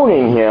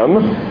stoning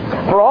him.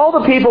 For all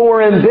the people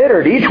were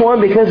embittered, each one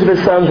because of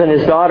his sons and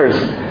his daughters.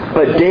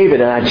 But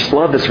David, and I just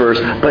love this verse,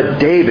 but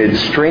David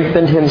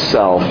strengthened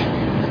himself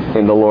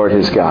in the Lord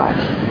his God.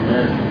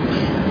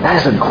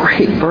 That is a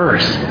great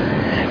verse.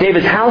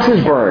 David's house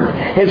is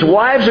burned. His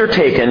wives are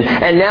taken.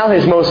 And now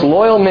his most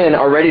loyal men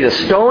are ready to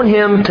stone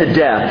him to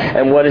death.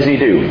 And what does he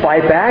do?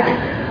 Fight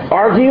back?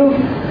 Argue?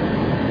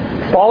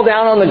 Fall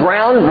down on the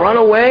ground? Run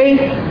away?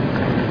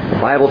 The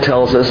Bible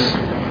tells us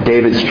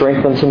David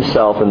strengthens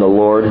himself in the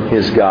Lord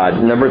his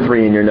God. Number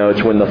 3 in your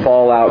notes, when the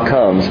fallout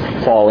comes,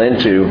 fall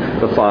into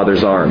the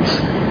Father's arms.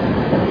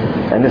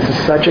 And this is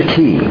such a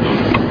key.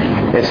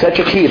 It's such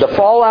a key. The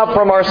fallout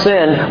from our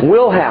sin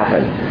will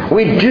happen.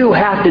 We do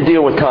have to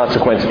deal with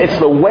consequence. It's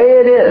the way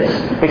it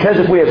is. Because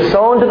if we have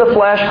sown to the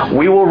flesh,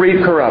 we will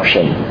reap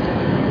corruption.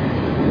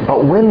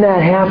 But when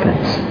that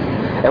happens,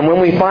 and when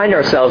we find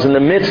ourselves in the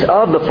midst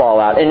of the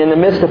fallout and in the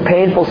midst of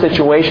painful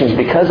situations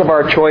because of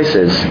our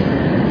choices,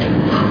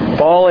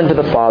 fall into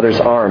the Father's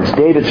arms.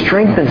 David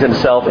strengthens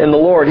himself in the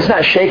Lord. He's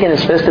not shaking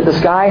his fist at the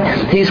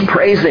sky. He's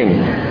praising.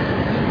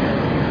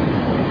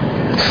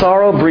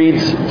 Sorrow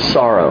breeds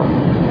sorrow.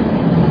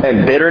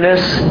 And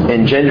bitterness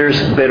engenders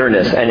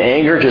bitterness. And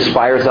anger just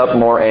fires up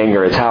more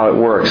anger. It's how it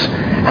works.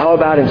 How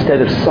about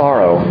instead of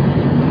sorrow,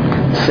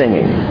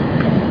 singing?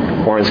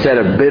 Or instead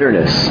of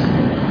bitterness,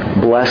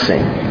 blessing?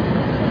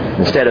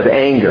 Instead of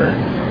anger,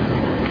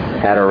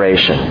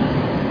 adoration?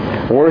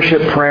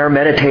 Worship, prayer,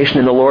 meditation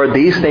in the Lord,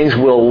 these things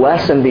will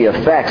lessen the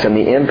effects and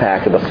the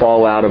impact of the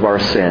fallout of our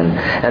sin.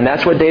 And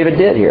that's what David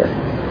did here.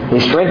 He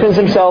strengthens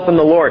himself in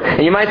the Lord.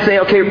 And you might say,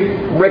 okay,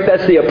 Rick,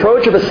 that's the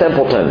approach of a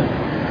simpleton.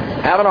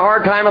 Having a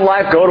hard time in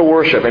life, go to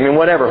worship. I mean,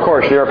 whatever. Of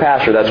course, you're a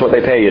pastor. That's what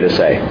they pay you to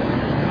say.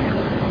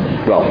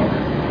 Well,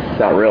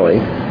 not really.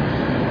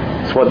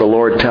 It's what the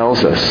Lord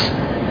tells us.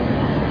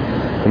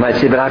 You might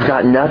say, but I've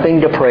got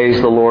nothing to praise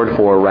the Lord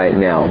for right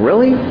now.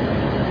 Really?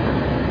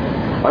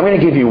 I'm going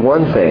to give you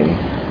one thing,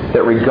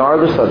 that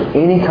regardless of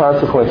any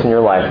consequence in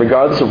your life,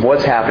 regardless of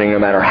what's happening, no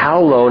matter how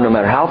low, no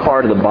matter how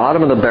far to the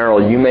bottom of the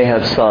barrel you may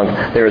have sunk,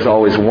 there is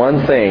always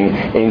one thing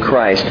in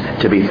Christ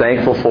to be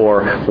thankful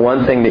for,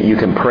 one thing that you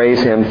can praise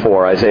Him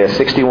for. Isaiah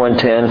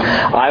 61:10,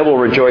 I will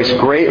rejoice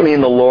greatly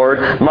in the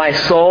Lord. My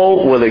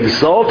soul will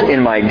exult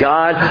in my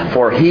God,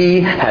 for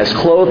He has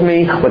clothed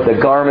me with the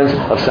garments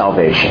of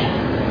salvation.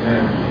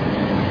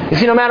 You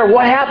see, no matter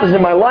what happens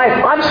in my life,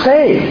 I'm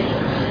saved.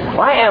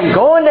 I am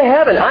going to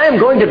heaven. I am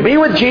going to be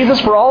with Jesus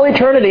for all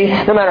eternity.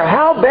 No matter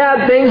how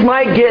bad things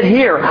might get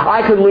here,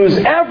 I could lose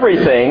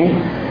everything,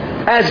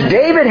 as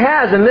David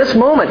has in this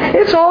moment.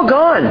 It's all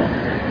gone.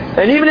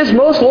 And even his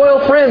most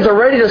loyal friends are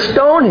ready to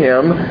stone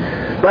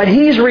him, but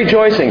he's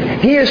rejoicing.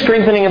 He is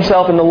strengthening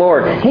himself in the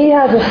Lord. He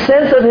has a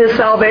sense of his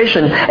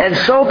salvation, and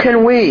so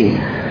can we,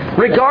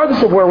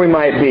 regardless of where we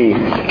might be.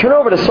 Turn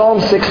over to Psalm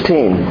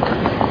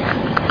 16.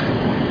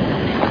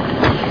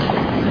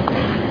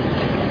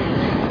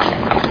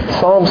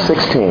 Psalm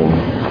 16.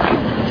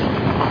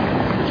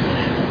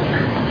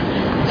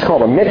 It's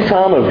called a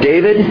Miktam of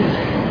David.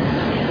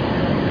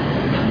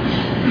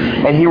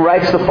 And he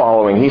writes the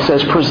following. He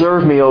says,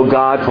 Preserve me, O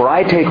God, for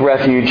I take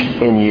refuge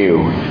in you.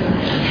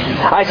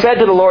 I said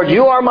to the Lord,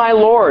 You are my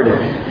Lord.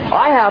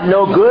 I have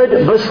no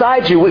good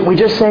besides you. We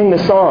just sang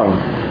the song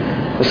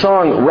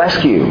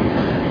Rescue.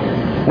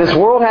 This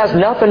world has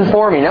nothing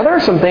for me. Now there are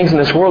some things in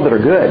this world that are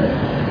good.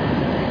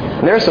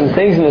 And there are some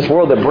things in this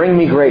world that bring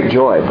me great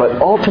joy.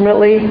 But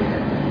ultimately,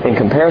 in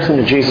comparison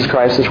to Jesus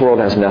Christ, this world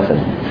has nothing.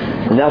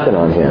 Nothing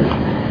on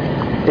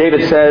Him.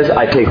 David says,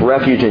 I take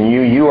refuge in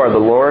you. You are the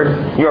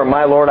Lord. You are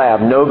my Lord. I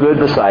have no good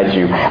besides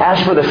you.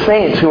 As for the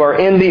saints who are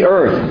in the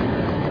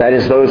earth, that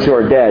is, those who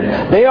are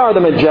dead, they are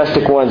the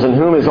majestic ones in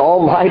whom is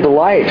all my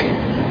delight.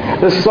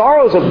 The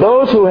sorrows of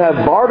those who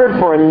have bartered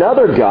for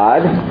another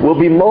God will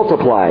be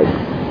multiplied.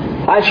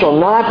 I shall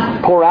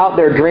not pour out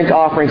their drink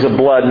offerings of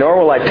blood, nor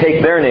will I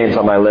take their names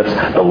on my lips.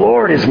 The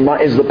Lord is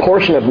the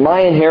portion of my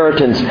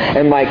inheritance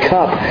and my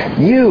cup.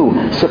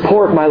 You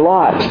support my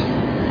lot.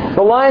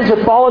 The lines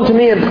have fallen to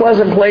me in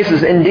pleasant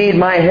places. Indeed,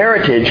 my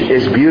heritage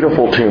is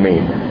beautiful to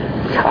me.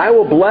 I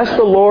will bless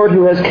the Lord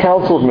who has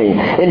counseled me.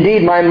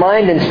 Indeed, my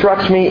mind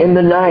instructs me in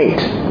the night.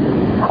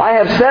 I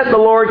have set the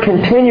Lord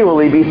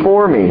continually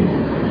before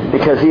me.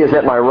 Because He is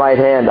at my right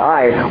hand,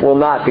 I will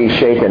not be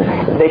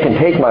shaken. They can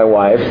take my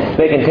wife.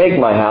 They can take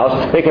my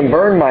house. They can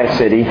burn my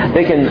city.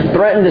 They can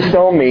threaten to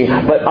stone me.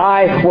 But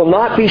I will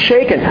not be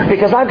shaken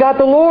because I've got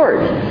the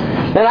Lord.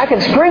 And I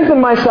can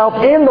strengthen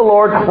myself in the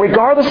Lord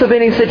regardless of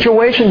any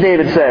situation,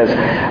 David says.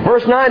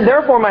 Verse 9,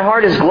 Therefore my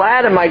heart is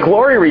glad and my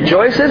glory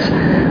rejoices.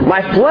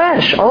 My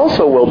flesh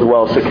also will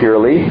dwell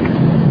securely.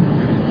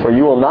 For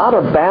you will not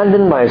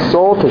abandon my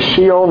soul to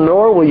Sheol,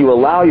 nor will you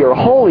allow your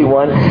Holy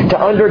One to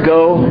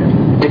undergo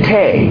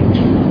decay.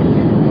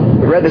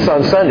 We read this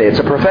on Sunday. It's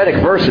a prophetic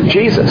verse of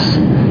Jesus.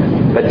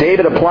 But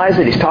David applies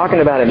it. He's talking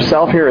about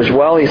himself here as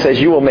well. He says,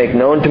 You will make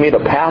known to me the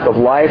path of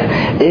life.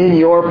 In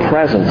your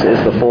presence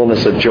is the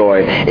fullness of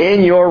joy.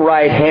 In your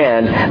right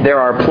hand there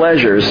are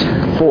pleasures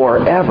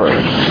forever.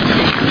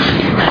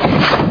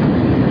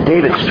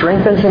 David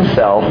strengthens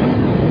himself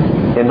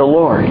in the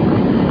Lord.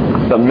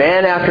 The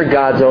man after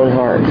God's own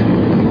heart.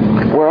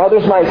 Where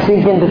others might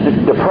sink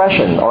into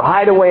depression or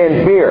hide away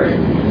in fear.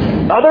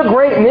 Other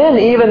great men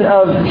even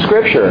of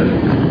Scripture.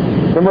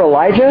 Remember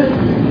Elijah?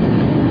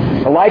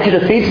 Elijah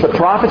defeats the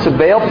prophets of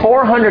Baal.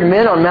 400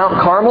 men on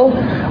Mount Carmel.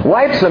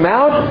 Wipes them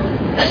out.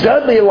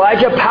 Studly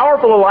Elijah,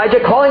 powerful Elijah,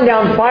 calling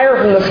down fire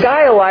from the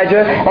sky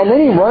Elijah. And then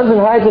he runs and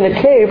hides in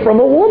a cave from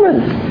a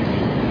woman.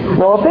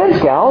 No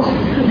offense, gals.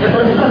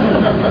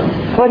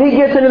 But he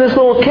gets into this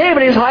little cave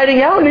and he's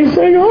hiding out and he's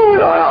saying,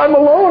 I'm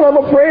alone, I'm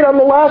afraid, I'm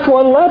the last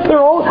one left.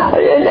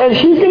 And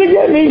she's going to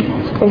get me.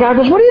 And God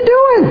goes, What are you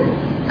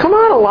doing? Come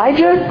on,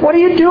 Elijah. What are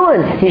you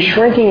doing? He's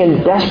shrinking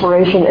in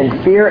desperation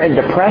and fear and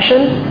depression.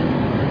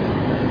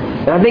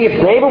 And I think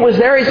if David was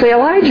there, he'd say,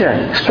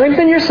 Elijah,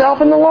 strengthen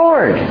yourself in the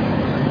Lord.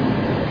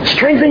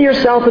 Strengthen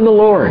yourself in the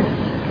Lord.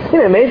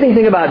 The amazing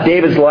thing about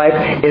David's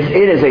life is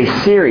it is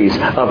a series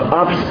of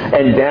ups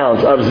and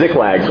downs, of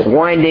zigzags,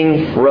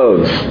 winding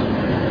roads.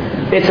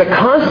 It's a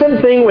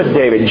constant thing with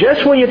David.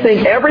 Just when you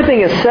think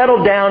everything is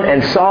settled down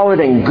and solid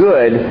and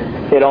good,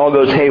 it all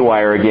goes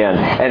haywire again.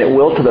 And it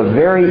will to the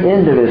very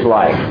end of his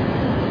life.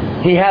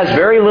 He has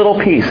very little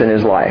peace in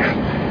his life.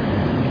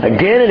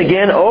 Again and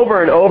again,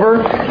 over and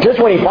over. Just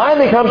when he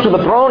finally comes to the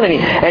throne and he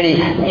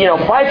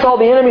fights all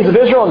the enemies of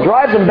Israel and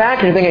drives them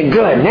back, and you're thinking,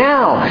 good,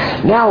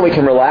 now we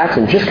can relax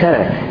and just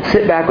kind of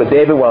sit back with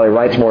David while he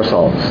writes more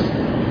Psalms.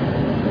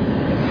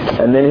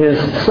 And then his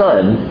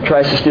son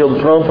tries to steal the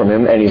throne from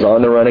him, and he's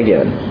on the run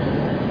again.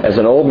 As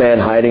an old man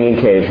hiding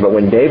in caves. But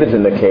when David's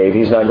in the cave,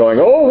 he's not going,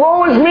 oh,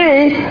 woe is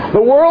me!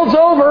 The world's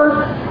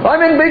over!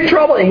 I'm in big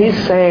trouble! And he's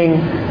saying,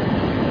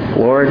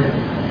 Lord,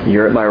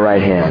 you're at my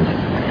right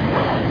hand.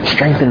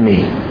 Strengthen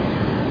me.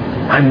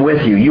 I'm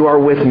with you. You are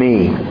with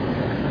me.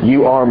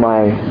 You are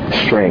my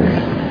strength.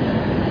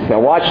 Now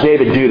watch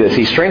David do this.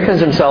 He strengthens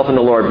himself in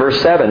the Lord. Verse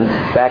 7,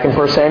 back in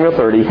 1 Samuel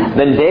 30.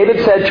 Then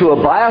David said to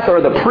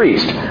Abiathar the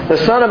priest, the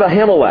son of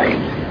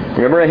Ahimelech.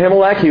 Remember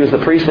Ahimelech? He was the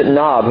priest at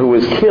Nob who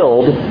was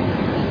killed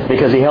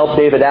because he helped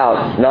David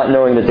out, not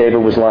knowing that David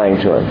was lying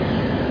to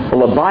him.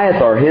 Well,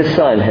 Abiathar, his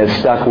son, has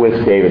stuck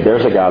with David.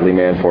 There's a godly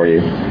man for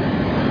you.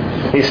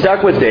 He's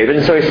stuck with David,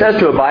 and so he says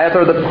to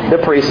Abiathar the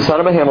priest, the son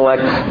of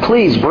Ahimelech,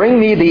 please bring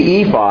me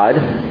the ephod.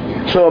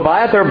 So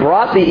Abiathar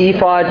brought the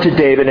ephod to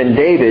David, and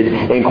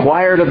David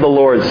inquired of the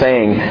Lord,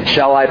 saying,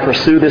 shall I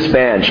pursue this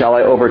band? Shall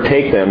I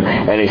overtake them?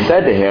 And he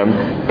said to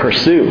him,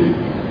 pursue.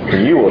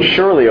 You will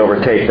surely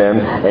overtake them,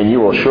 and you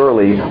will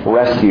surely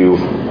rescue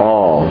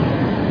all.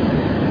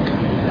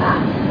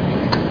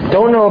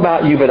 Don't know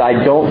about you, but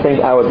I don't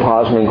think I would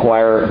pause and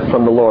inquire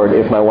from the Lord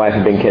if my wife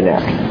had been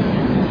kidnapped.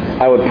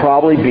 I would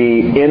probably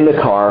be in the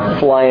car,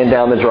 flying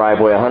down the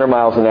driveway 100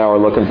 miles an hour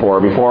looking for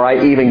her before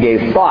I even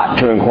gave thought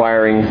to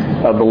inquiring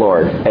of the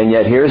Lord. And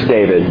yet here's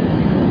David,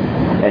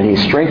 and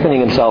he's strengthening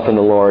himself in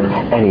the Lord,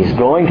 and he's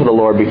going to the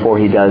Lord before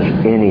he does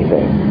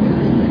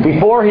anything.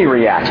 Before he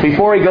reacts,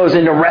 before he goes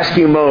into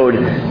rescue mode,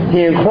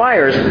 he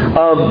inquires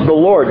of the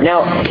Lord.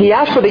 Now, he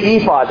asked for the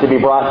ephod to be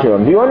brought to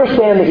him. Do you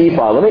understand the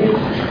ephod?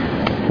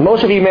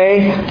 Most of you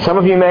may, some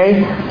of you may.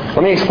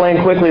 Let me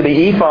explain quickly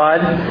the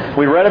ephod.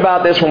 We read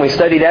about this when we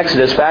studied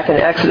Exodus, back in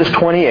Exodus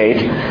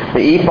 28.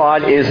 The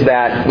ephod is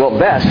that, well,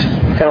 vest,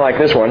 kind of like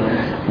this one,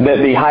 that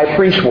the high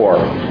priest wore.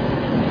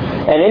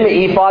 And in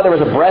the ephod there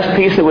was a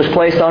breastpiece that was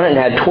placed on it and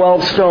had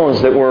 12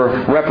 stones that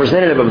were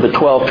representative of the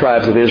 12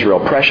 tribes of Israel,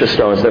 precious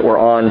stones that were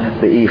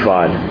on the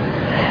ephod.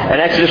 And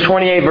Exodus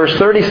 28 verse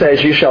 30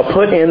 says, you shall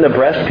put in the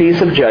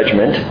breastpiece of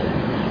judgment,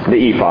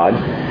 the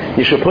ephod.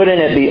 You shall put in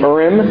it the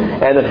Urim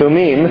and the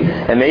Thummim,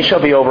 and they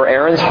shall be over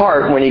Aaron's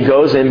heart when he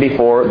goes in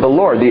before the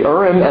Lord. The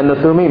Urim and the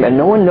Thummim. And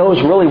no one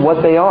knows really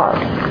what they are.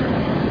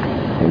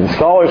 And the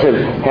scholars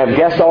have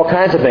guessed all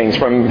kinds of things,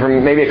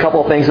 from maybe a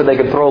couple of things that they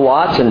could throw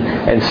lots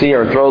and see,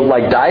 or throw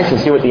like dice and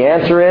see what the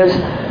answer is,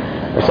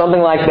 or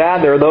something like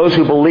that. There are those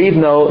who believe,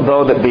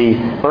 though, that the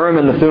Urim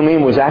and the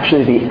Thummim was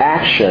actually the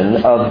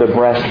action of the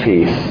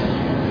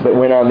breastpiece that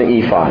went on the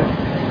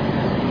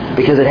ephod,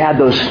 because it had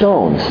those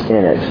stones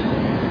in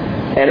it.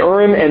 And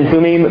Urim and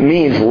Thummim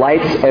means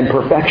lights and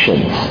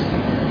perfections.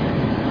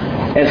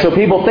 And so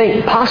people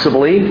think,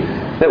 possibly,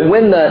 that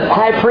when the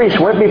high priest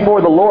went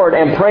before the Lord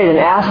and prayed and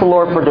asked the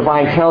Lord for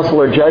divine counsel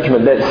or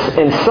judgment, that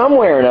in some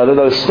way or another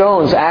those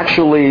stones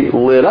actually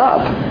lit up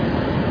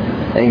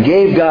and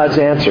gave God's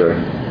answer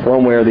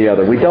one way or the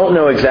other. We don't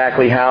know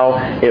exactly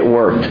how it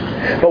worked.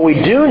 But we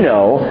do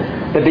know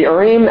that the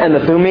Urim and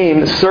the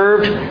Thummim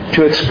served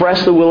to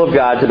express the will of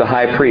God to the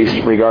high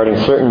priest regarding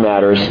certain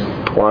matters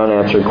or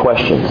unanswered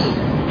questions.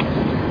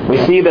 We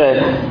see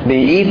the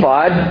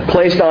ephod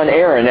placed on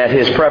Aaron at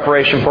his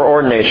preparation for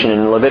ordination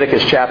in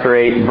Leviticus chapter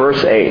 8,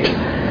 verse 8.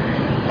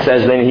 It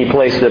says, then he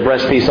placed the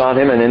breastpiece on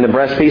him, and in the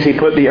breastpiece he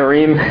put the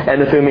Urim and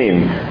the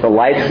Thummim, the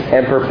lights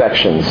and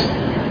perfections.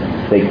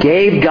 They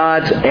gave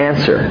God's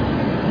answer.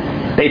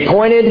 They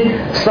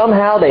pointed,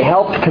 somehow they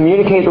helped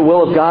communicate the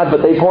will of God,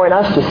 but they point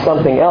us to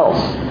something else.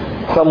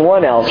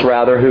 Someone else,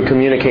 rather, who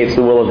communicates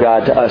the will of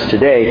God to us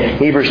today.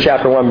 Hebrews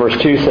chapter 1, verse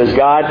 2 says,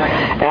 God,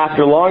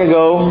 after long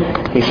ago,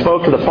 He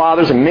spoke to the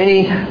fathers and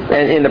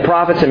in the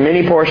prophets in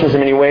many portions, in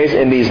many ways.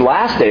 In these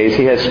last days,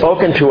 He has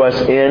spoken to us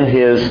in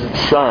His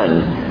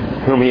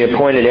Son, whom He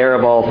appointed heir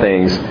of all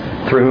things,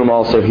 through whom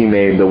also He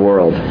made the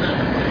world.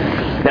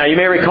 Now, you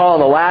may recall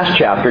in the last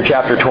chapter,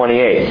 chapter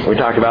 28, we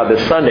talked about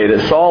this Sunday,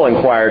 that Saul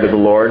inquired of the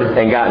Lord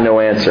and got no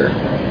answer.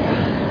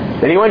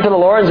 Then he went to the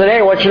Lord and said,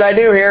 hey, what should I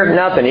do here?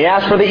 Nothing. He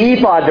asked for the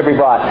ephod to be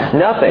brought.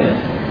 Nothing.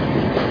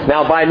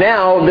 Now, by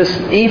now, this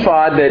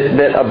ephod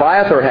that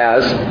Abiathar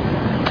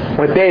has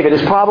with David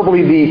is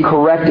probably the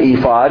correct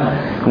ephod.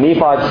 And the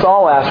ephod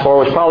Saul asked for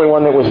was probably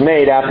one that was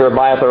made after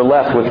Abiathar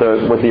left with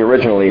the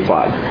original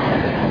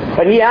ephod.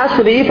 But he asked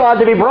for the ephod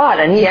to be brought,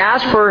 and he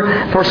asked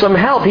for some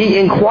help. He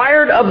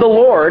inquired of the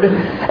Lord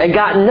and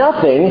got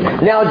nothing.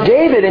 Now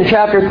David in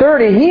chapter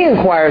 30, he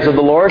inquires of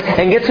the Lord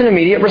and gets an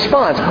immediate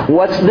response.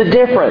 What's the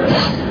difference?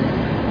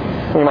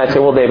 You might say,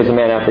 well, David's a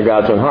man after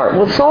God's own heart.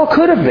 Well, Saul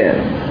could have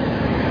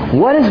been.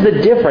 What is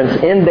the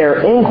difference in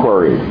their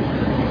inquiry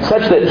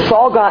such that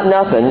Saul got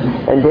nothing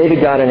and David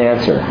got an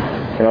answer?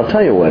 And I'll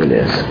tell you what it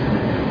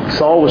is.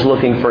 Saul was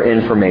looking for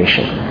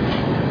information.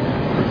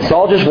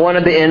 Saul just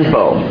wanted the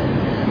info.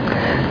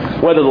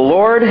 Whether the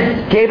Lord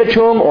gave it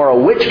to him or a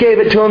witch gave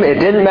it to him, it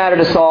didn't matter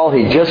to Saul.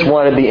 He just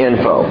wanted the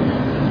info.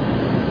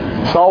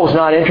 Saul was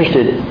not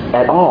interested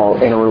at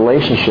all in a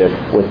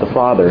relationship with the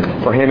Father.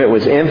 For him, it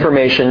was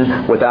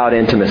information without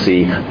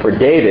intimacy. For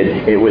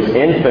David, it was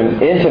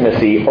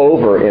intimacy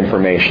over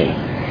information.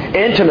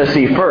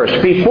 Intimacy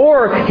first.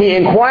 Before he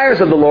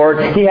inquires of the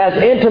Lord, he has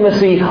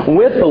intimacy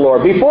with the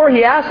Lord. Before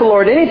he asks the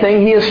Lord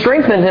anything, he has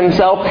strengthened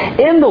himself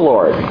in the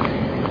Lord.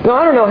 Now,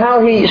 I don't know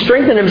how he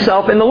strengthened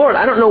himself in the Lord.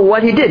 I don't know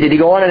what he did. Did he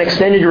go on an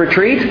extended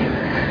retreat?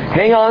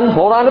 Hang on,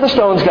 hold on to the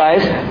stones,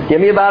 guys.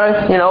 Give me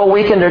about a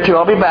weekend or two.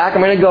 I'll be back.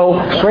 I'm going to go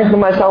strengthen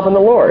myself in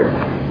the Lord.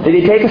 Did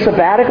he take a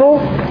sabbatical?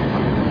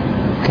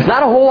 There's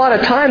not a whole lot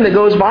of time that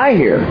goes by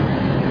here.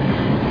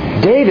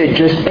 David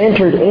just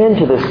entered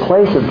into this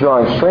place of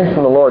drawing strength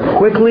from the Lord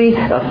quickly,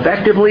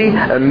 effectively,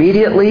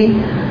 immediately.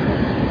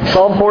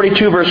 Psalm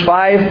 42 verse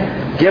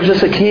 5 gives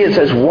us a key. It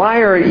says,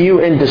 "Why are you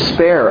in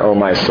despair, O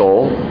my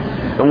soul?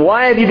 And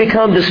why have you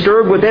become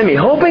disturbed within me?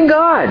 Hope in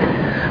God,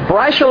 for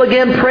I shall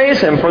again praise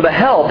Him for the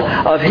help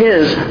of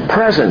His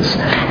presence."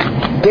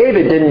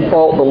 David didn't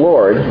fault the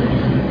Lord.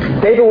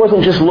 David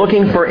wasn't just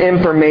looking for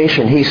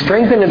information. He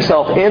strengthened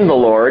himself in the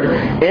Lord.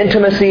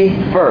 Intimacy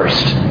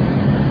first,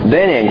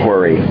 then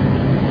inquiry.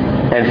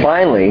 And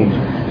finally,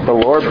 the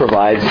Lord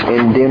provides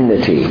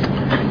indemnity.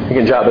 You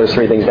can jot those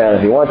three things down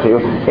if you want to.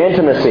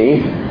 Intimacy,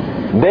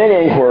 then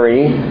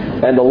inquiry,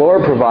 and the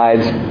Lord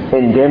provides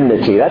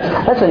indemnity.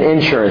 That's an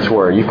insurance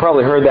word. You've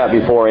probably heard that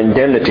before,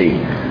 indemnity.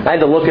 I had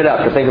to look it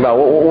up to think about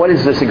what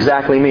does this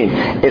exactly mean.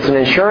 It's an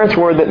insurance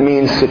word that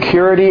means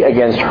security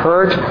against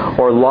hurt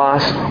or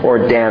loss or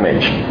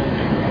damage.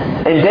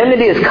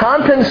 Indemnity is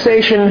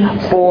compensation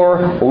for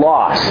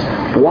loss.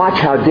 Watch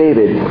how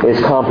David is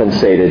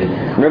compensated.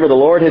 Remember, the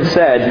Lord had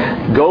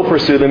said, "Go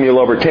pursue them, you'll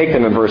overtake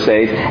them," in verse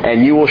 8,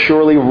 "and you will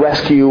surely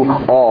rescue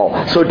all."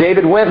 So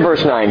David went,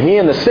 verse 9, he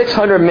and the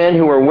 600 men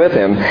who were with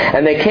him,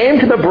 and they came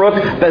to the brook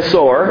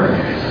Besor,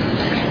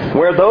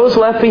 where those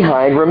left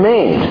behind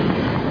remained.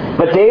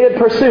 But David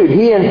pursued,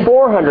 he and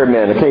 400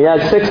 men. Okay, he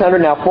had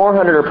 600, now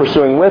 400 are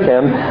pursuing with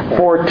him.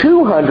 For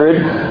 200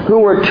 who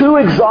were too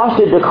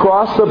exhausted to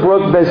cross the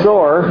brook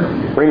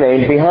Besor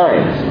remained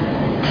behind.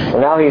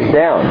 Well, now he's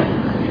down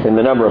in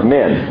the number of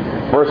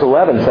men. Verse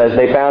 11 says,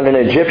 "They found an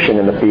Egyptian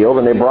in the field,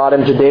 and they brought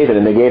him to David,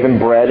 and they gave him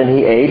bread, and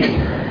he ate,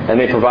 and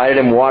they provided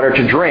him water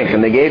to drink,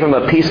 and they gave him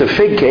a piece of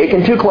fig cake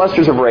and 2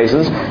 clusters of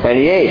raisins, and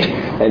he ate.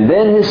 And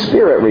then his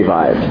spirit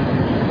revived.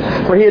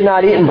 For he had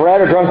not eaten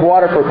bread or drunk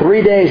water for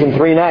 3 days and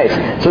 3 nights.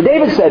 So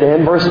David said to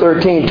him, verse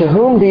 13, 'To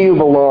whom do you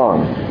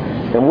belong?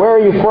 And where are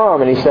you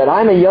from?' And he said,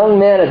 'I'm a young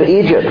man of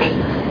Egypt.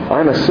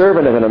 I'm a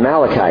servant of an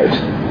Amalekite.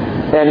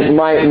 And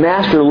my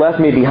master left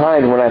me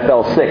behind when I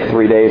fell sick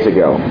 3 days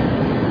ago.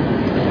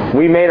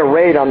 We made a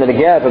raid on the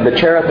Negev of the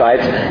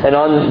Cherethites, and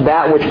on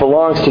that which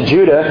belongs to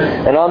Judah,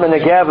 and on the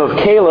Negev of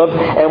Caleb,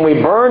 and we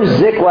burned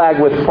Ziklag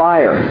with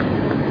fire.'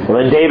 And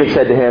then David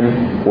said to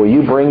him, 'Will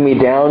you bring me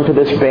down to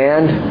this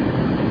band?'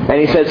 And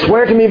he said,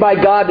 'Swear to me by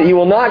God that you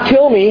will not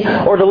kill me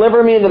or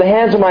deliver me into the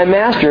hands of my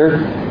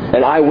master,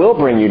 and I will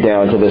bring you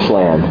down to this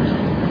land.'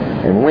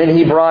 And when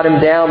he brought him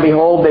down,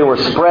 behold, they were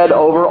spread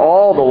over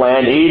all the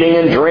land, eating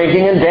and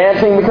drinking and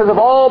dancing because of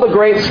all the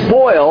great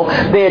spoil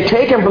they had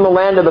taken from the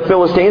land of the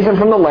Philistines and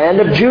from the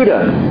land of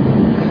Judah."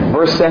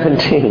 Verse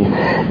 17,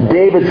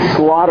 "David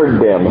slaughtered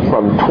them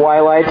from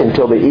twilight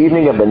until the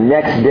evening of the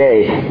next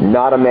day.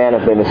 Not a man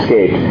of them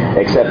escaped,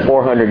 except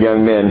 400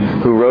 young men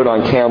who rode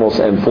on camels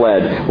and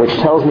fled," which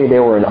tells me they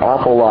were an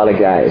awful lot of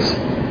guys.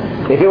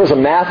 If it was a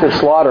massive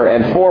slaughter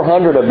and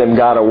 400 of them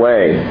got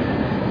away,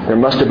 there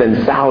must have been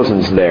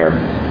thousands there.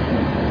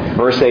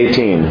 Verse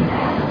 18,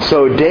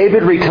 "So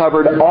David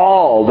recovered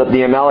all that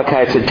the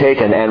Amalekites had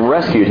taken and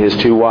rescued his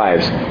 2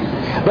 wives.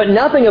 But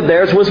nothing of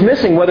theirs was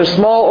missing, whether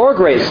small or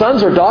great,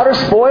 sons or daughters,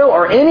 spoil,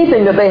 or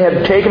anything that they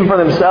had taken for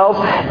themselves.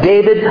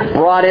 David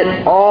brought it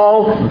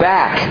all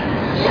back."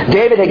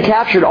 David had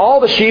captured all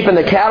the sheep and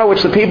the cattle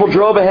which the people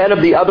drove ahead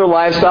of the other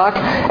livestock,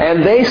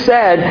 and they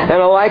said, and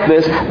I like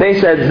this, they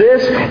said,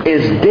 "This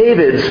is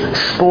David's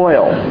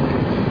spoil."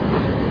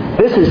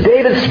 This is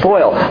David's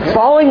spoil.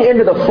 Falling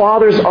into the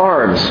Father's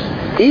arms,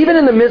 even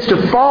in the midst of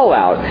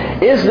fallout,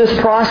 is this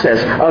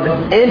process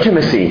of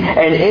intimacy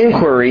and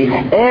inquiry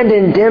and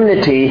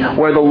indemnity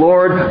where the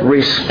Lord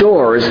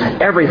restores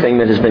everything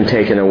that has been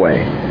taken away.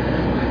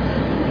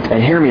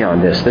 And hear me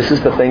on this. This is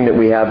the thing that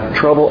we have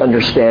trouble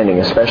understanding,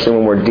 especially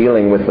when we're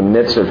dealing with the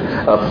midst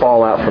of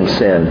fallout from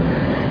sin.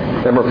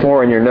 Number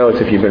 4 in your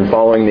notes, if you've been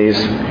following these,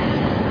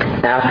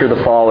 after the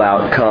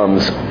fallout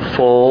comes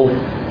full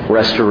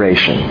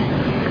restoration.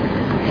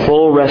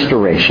 Full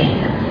restoration.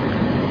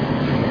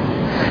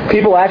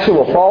 People actually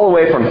will fall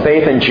away from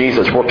faith in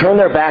Jesus, will turn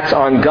their backs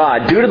on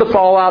God due to the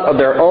fallout of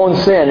their own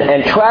sin,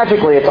 and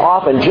tragically it's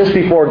often just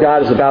before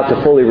God is about to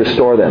fully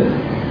restore them.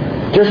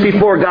 Just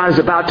before God is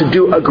about to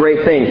do a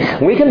great thing.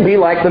 We can be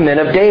like the men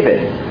of David,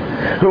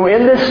 who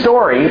in this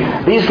story,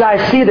 these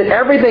guys see that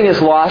everything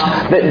is lost,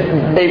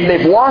 that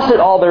they've lost it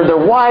all, their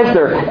wives,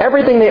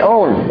 everything they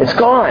own, it's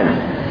gone.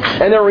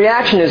 And their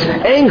reaction is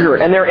anger,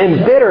 and they're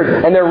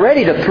embittered, and they're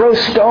ready to throw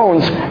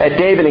stones at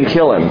David and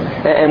kill him.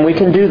 And we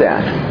can do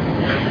that.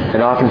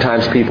 And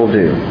oftentimes people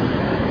do.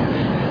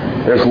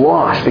 There's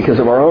loss because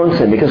of our own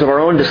sin, because of our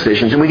own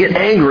decisions, and we get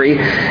angry,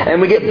 and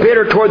we get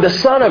bitter toward the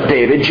Son of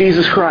David,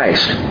 Jesus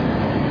Christ.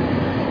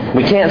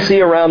 We can't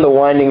see around the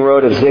winding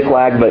road of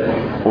Ziklag, but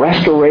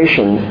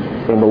restoration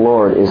in the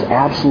Lord is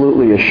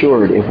absolutely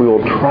assured if we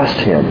will trust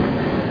Him.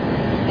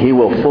 He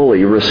will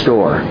fully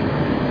restore.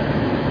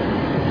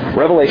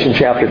 Revelation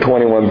chapter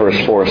 21 verse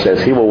 4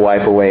 says, "He will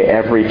wipe away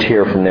every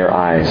tear from their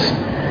eyes.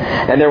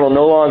 And there will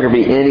no longer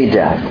be any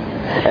death.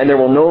 And there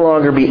will no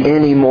longer be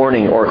any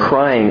mourning or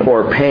crying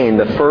or pain.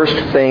 The first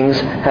things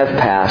have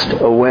passed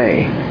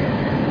away."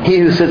 He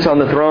who sits on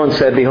the throne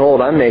said,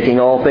 Behold, I'm making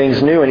all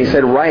things new. And he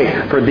said,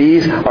 Right, for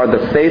these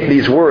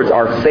words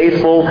are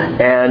faithful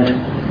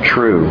and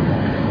true.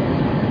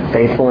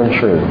 Faithful and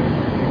true.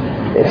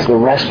 It's the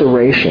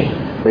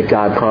restoration that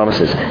God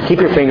promises. Keep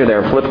your finger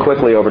there and flip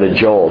quickly over to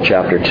Joel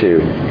chapter 2.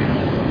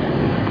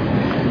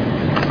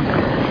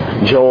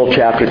 Joel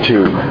chapter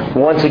 2.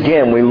 Once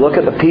again, we look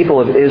at the people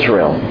of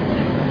Israel,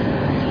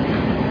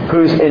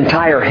 whose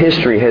entire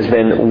history has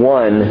been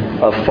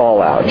one of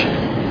fallout.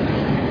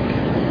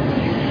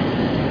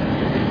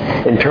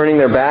 In turning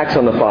their backs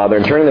on the Father,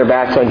 and turning their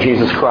backs on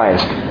Jesus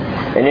Christ,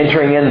 and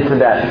entering into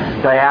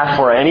that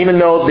diaspora. And even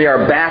though they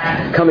are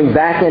coming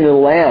back into the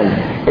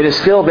land, it has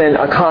still been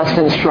a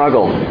constant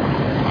struggle.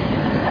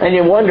 And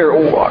you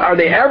wonder, are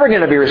they ever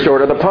going to be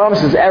restored? Are the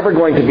promises ever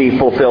going to be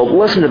fulfilled?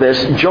 Listen to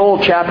this, Joel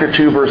chapter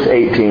 2, verse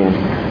 18.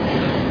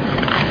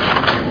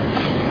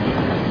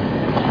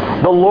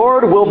 The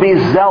Lord will be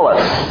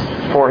zealous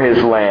for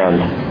His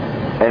land,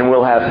 and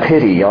will have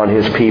pity on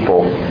His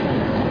people.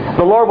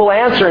 The Lord will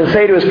answer and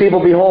say to His people,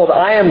 Behold,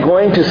 I am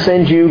going to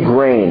send you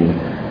grain,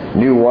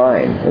 new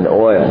wine, and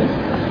oil.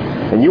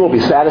 And you will be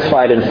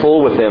satisfied and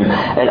full with them,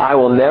 and I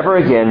will never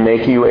again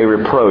make you a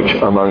reproach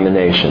among the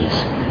nations.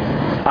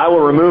 I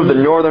will remove the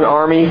northern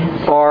army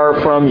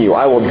far from you.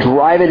 I will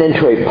drive it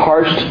into a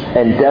parched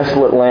and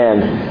desolate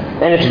land,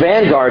 and its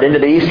vanguard into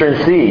the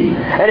eastern sea,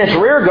 and its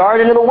rear guard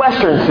into the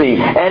western sea.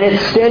 And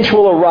its stench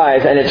will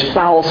arise, and its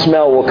foul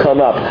smell will come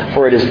up,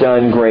 for it has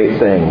done great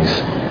things.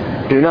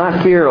 Do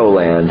not fear, O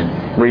land.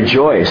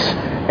 Rejoice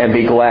and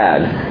be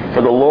glad,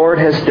 for the Lord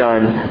has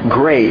done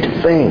great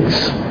things.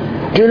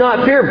 Do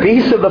not fear,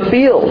 beasts of the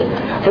field,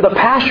 for the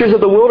pastures of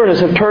the wilderness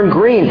have turned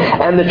green,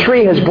 and the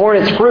tree has borne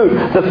its fruit.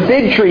 The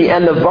fig tree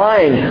and the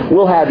vine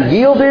will have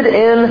yielded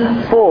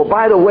in full.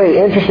 By the way,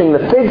 interesting,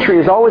 the fig tree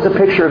is always a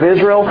picture of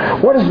Israel.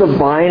 What is the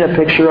vine a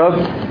picture of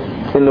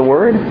in the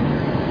Word?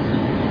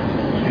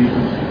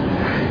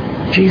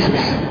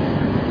 Jesus.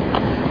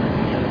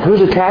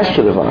 Who's attached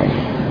to the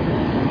vine?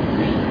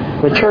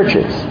 The church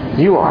is.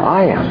 You are.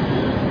 I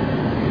am.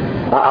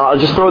 I'll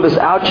just throw this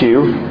out to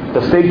you.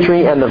 The fig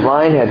tree and the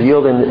vine have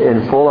yielded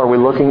in full. Are we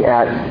looking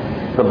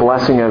at the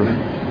blessing of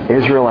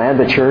Israel and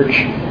the church?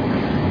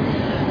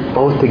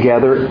 Both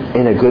together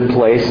in a good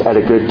place at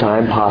a good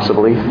time,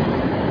 possibly.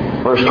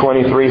 Verse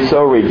 23,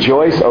 So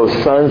rejoice, O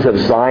sons of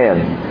Zion,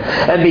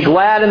 and be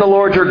glad in the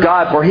Lord your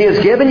God, for He has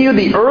given you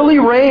the early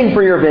rain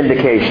for your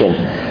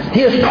vindication. He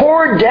has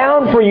poured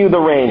down for you the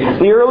rain,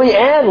 the early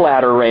and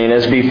latter rain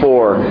as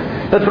before.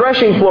 The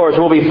threshing floors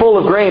will be full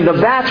of grain. The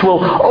vats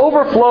will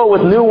overflow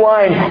with new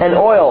wine and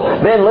oil.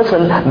 Then,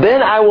 listen,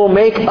 then I will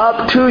make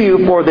up to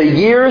you for the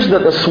years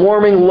that the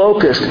swarming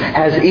locust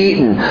has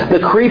eaten, the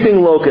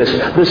creeping locust,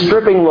 the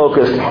stripping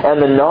locust,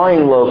 and the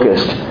gnawing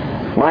locust.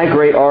 My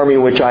great army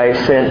which I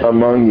sent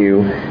among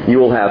you, you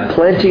will have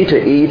plenty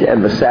to eat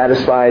and be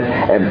satisfied,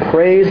 and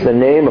praise the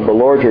name of the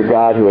Lord your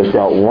God who has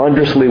dealt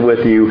wondrously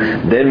with you.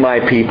 Then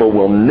my people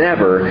will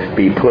never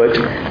be put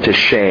to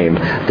shame.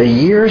 The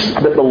years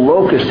that the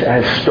locust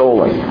has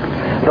stolen,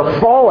 the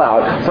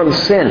fallout from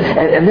sin,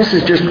 and this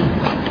is just,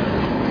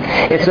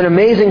 it's an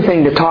amazing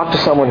thing to talk to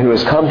someone who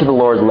has come to the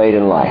Lord late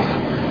in life.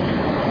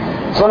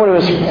 Someone who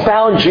has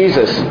found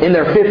Jesus in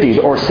their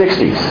 50s or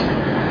 60s.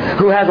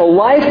 Who has a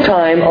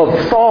lifetime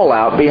of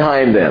fallout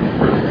behind them.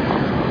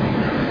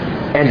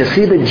 And to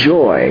see the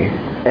joy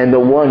and the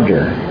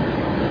wonder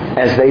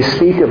as they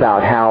speak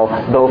about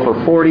how, though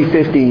for 40,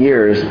 50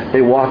 years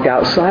they walked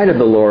outside of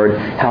the Lord,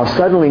 how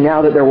suddenly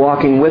now that they're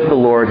walking with the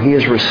Lord, He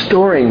is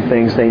restoring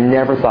things they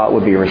never thought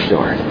would be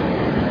restored.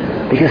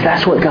 Because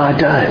that's what God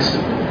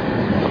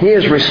does. He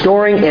is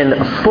restoring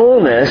in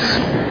fullness.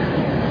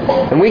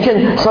 And we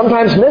can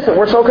sometimes miss it.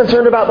 We're so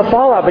concerned about the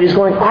fallout, but He's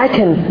going, I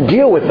can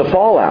deal with the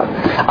fallout.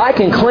 I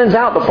can cleanse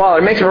out the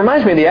fallout. It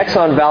reminds me of the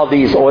Exxon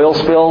Valdez oil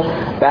spill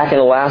back in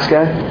Alaska,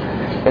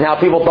 and how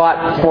people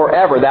thought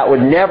forever that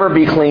would never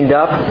be cleaned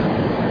up.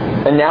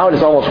 And now it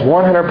is almost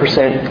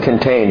 100%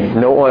 contained.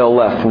 No oil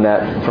left from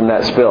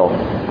that spill.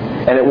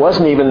 And it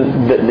wasn't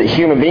even the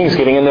human beings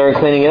getting in there and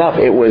cleaning it up.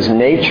 It was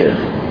nature.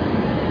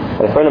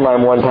 And a friend of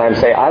mine one time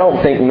said, I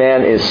don't think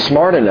man is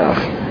smart enough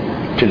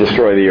to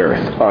destroy the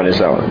earth on his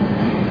own.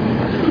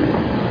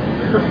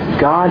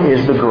 God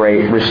is the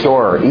great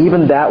restorer.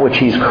 Even that which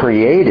He's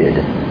created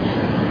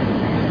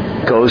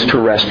goes to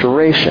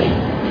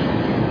restoration.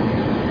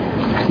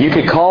 You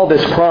could call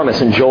this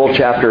promise in Joel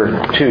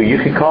chapter 2, you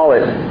could call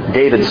it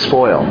David's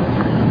spoil.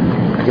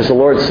 Because the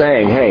Lord's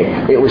saying,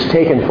 hey, it was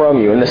taken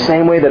from you. In the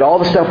same way that all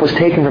the stuff was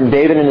taken from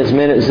David and his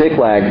men at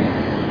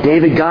Ziklag,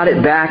 David got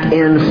it back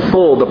in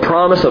full. The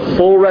promise of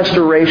full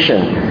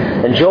restoration.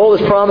 And Joel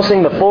is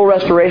promising the full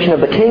restoration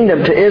of the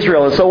kingdom to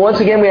Israel. And so once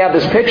again we have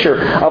this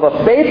picture of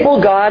a faithful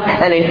God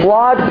and a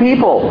flawed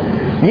people.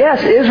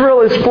 Yes,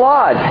 Israel is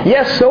flawed.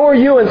 Yes, so are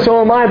you and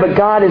so am I. But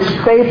God is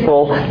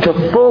faithful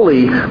to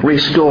fully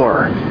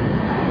restore.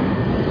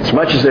 As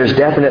much as there's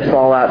definite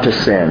fallout to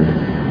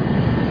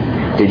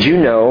sin, did you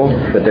know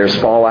that there's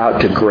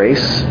fallout to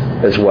grace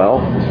as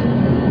well?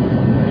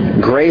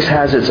 grace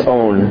has its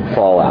own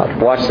fallout.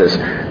 Watch this.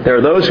 There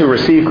are those who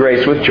receive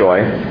grace with joy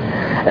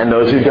and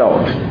those who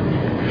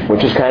don't,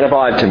 which is kind of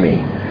odd to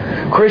me.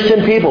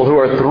 Christian people who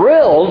are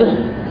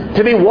thrilled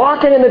to be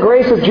walking in the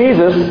grace of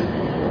Jesus,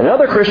 and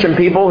other Christian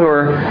people who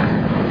are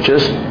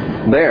just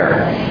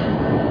there.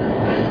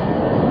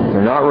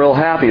 They're not real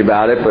happy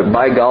about it, but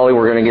by golly,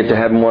 we're going to get to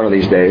heaven one of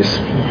these days.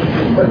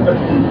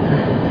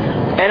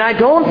 And I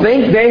don't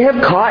think they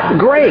have caught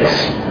grace.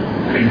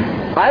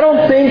 I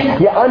don't think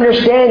you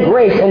understand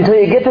grace until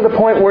you get to the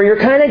point where you're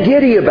kind of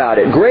giddy about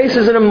it. Grace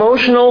is an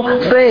emotional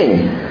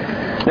thing.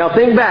 Now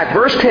think back.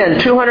 Verse 10,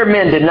 200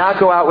 men did not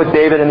go out with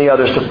David and the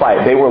others to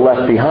fight. They were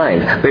left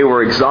behind. They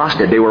were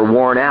exhausted. They were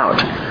worn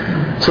out.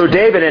 So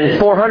David and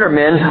 400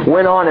 men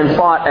went on and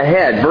fought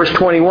ahead. Verse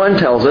 21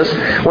 tells us,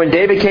 when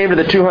David came to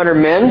the 200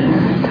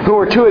 men who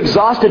were too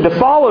exhausted to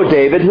follow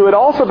David, who had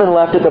also been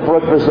left at the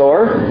brook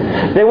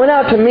Besor, they went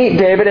out to meet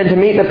David and to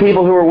meet the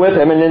people who were with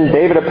him, and then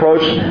David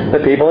approached the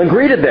people and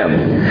greeted them.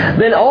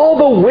 Then all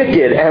the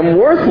wicked and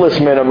worthless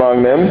men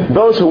among them,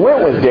 those who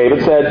went with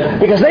David, said,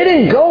 because they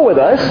didn't go with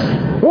us,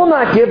 we'll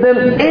not give them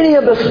any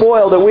of the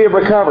spoil that we have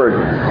recovered,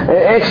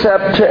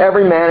 except to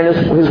every man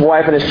and his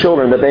wife and his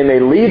children, that they may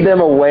lead them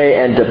away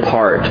and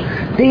depart.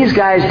 These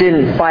guys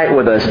didn't fight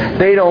with us.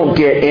 They don't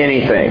get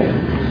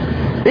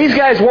anything. These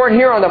guys weren't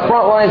here on the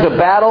front lines of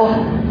battle.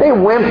 They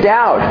wimped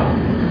out.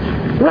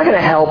 We're not going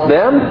to help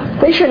them.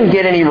 They shouldn't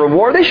get any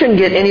reward. They shouldn't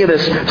get any of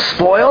this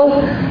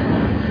spoil.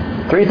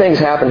 3 things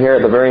happen here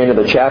at the very end of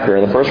the chapter,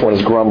 and the first one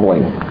is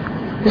grumbling.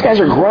 These guys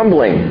are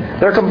grumbling.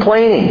 They're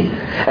complaining.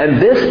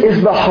 And this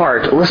is the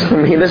heart, listen to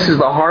me, this is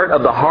the heart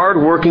of the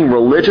hard-working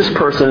religious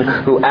person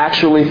who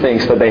actually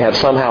thinks that they have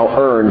somehow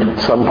earned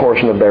some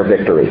portion of their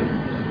victory.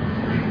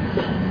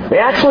 They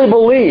actually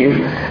believe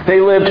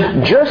they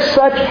lived just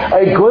such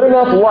a good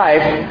enough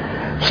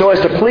life so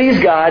as to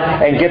please God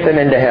and get them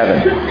into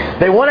heaven.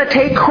 They want to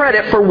take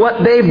credit for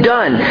what they've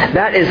done.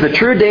 That is the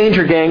true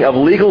danger, gang, of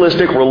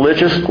legalistic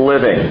religious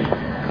living.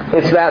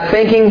 It's that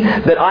thinking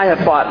that I have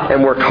fought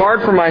and worked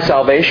hard for my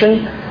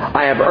salvation,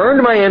 I have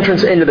earned my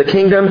entrance into the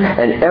kingdom,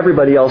 and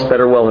everybody else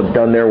better well have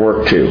done their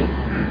work too.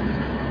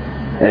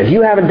 And if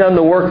you haven't done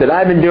the work that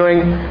I've been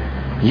doing,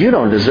 you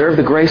don't deserve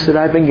the grace that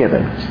I've been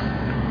given.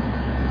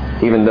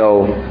 Even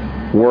though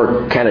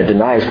work kind of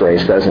denies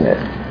grace, doesn't it?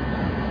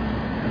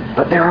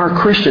 But there are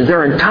Christians,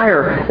 there are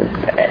entire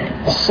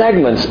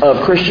segments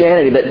of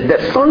Christianity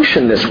that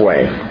function this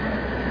way.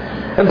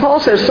 And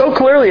Paul says so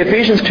clearly,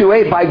 Ephesians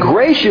 2:8, by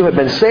grace you have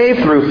been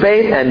saved through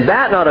faith, and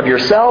that not of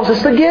yourselves,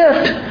 it's the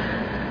gift.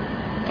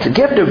 It's a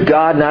gift of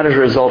God, not as a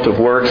result of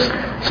works,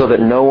 so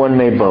that no one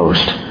may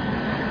boast.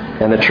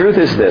 And the truth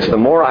is this, the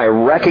more I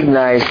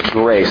recognize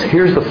grace,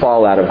 here's the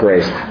fallout of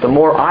grace. The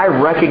more I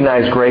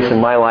recognize grace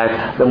in my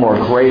life, the more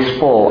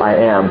graceful I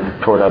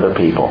am toward other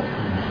people.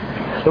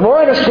 The more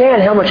I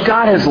understand how much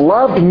God has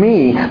loved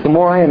me, the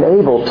more I am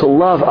able to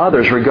love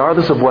others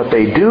regardless of what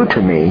they do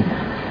to me.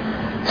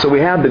 So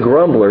we have the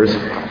grumblers,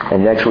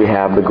 and next we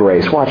have the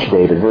grace. Watch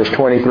David. Verse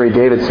 23,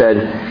 David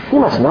said, you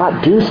must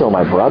not do so,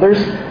 my brothers,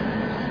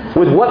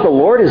 with what the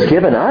Lord has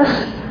given us.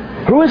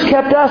 Who has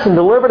kept us and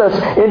delivered us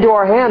into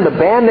our hand, the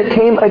band that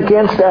came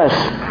against us?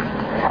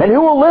 And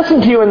who will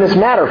listen to you in this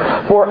matter?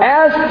 For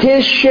as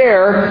his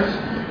share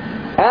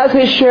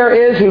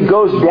is who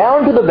goes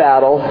down to the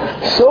battle,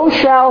 so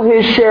shall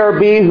his share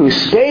be who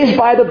stays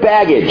by the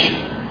baggage.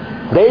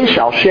 They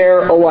shall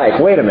share alike.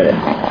 Wait a minute.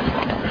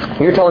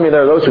 You're telling me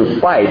there are those who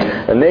fight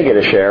and they get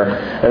a share,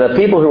 and the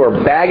people who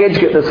are baggage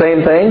get the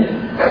same thing?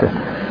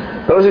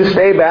 Those who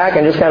stay back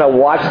and just kind of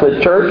watch the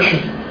church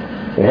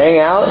and hang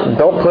out and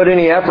don't put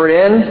any effort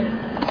in,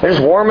 they're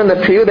just warming the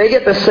pew, they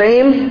get the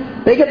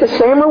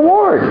same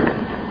reward.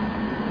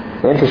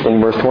 Interesting,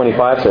 verse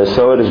 25 says,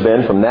 so it has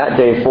been from that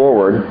day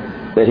forward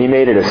that he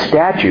made it a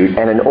statute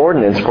and an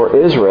ordinance for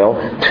Israel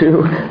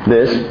to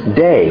this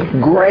day.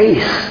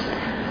 Grace.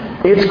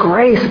 It's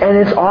grace, and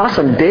it's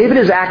awesome. David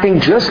is acting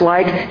just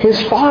like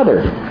his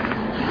father.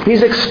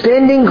 He's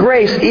extending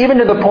grace even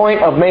to the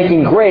point of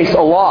making grace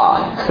a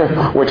law,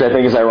 which I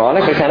think is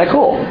ironic and kind of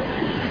cool.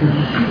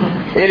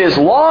 It is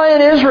law in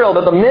Israel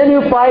that the men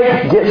who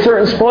fight get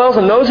certain spoils,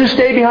 and those who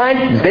stay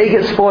behind, they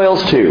get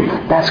spoils too.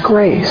 That's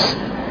grace.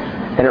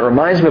 And it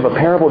reminds me of a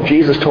parable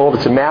Jesus told.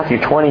 It's in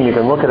Matthew 20. You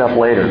can look it up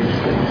later.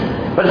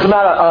 But it's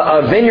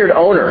about a vineyard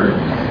owner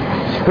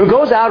who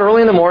goes out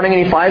early in the morning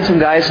and he finds some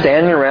guys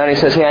standing around. He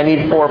says, hey, I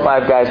need 4 or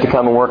 5 guys to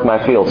come and work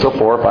my field. So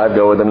 4 or 5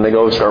 go with him and they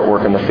go start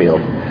working the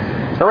field.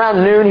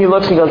 Around noon he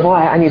looks and goes, boy,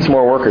 I need some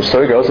more workers.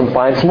 So he goes and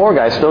finds some more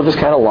guys still just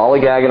kind of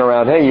lollygagging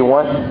around. Hey, you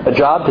want a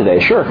job today?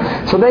 Sure.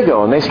 So they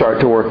go and they start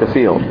to work the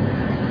field.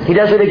 He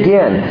does it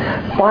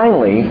again.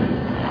 Finally,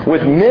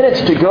 with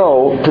minutes to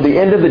go to the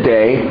end of the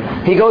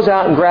day, he goes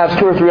out and grabs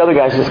 2 or 3 other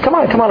guys and says, come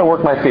on and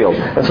work my field.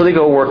 And so they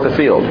go work the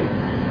field.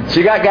 So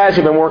you got guys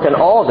who've been working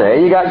all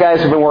day, you got guys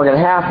who've been working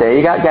half day,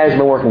 you got guys who've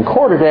been working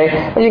quarter day,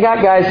 and you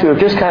got guys who have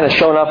just kind of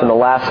shown up in the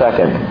last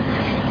second.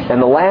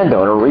 And the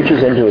landowner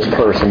reaches into his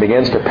purse and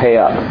begins to pay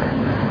up.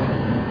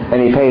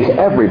 And he pays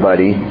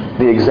everybody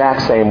the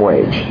exact same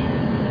wage.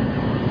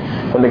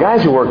 And the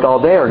guys who worked all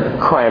day are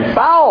crying,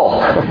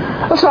 foul!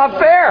 That's not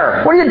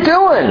fair! What are you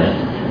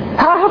doing?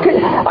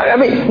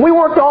 We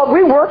worked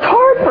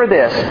hard for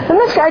this. And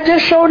this guy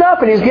just showed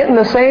up and he's getting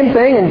the same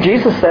thing. And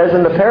Jesus says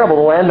in the parable,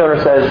 the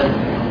landowner says,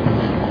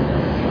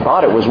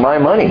 thought it was my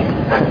money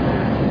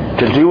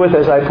to do with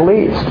as I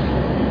pleased,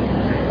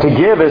 to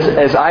give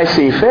as I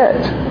see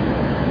fit.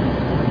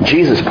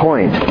 Jesus'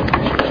 point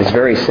is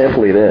very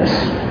simply this.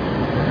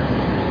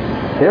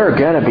 There are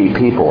going to be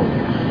people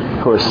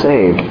who are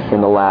saved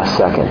in the last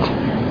second.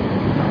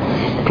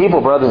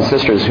 People, brothers and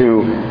sisters,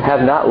 who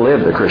have not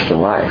lived the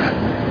Christian life.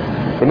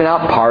 They've been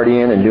out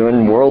partying and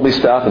doing worldly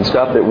stuff and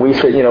stuff that we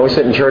sit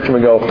in church and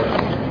we go,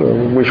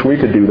 wish we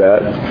could do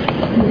that.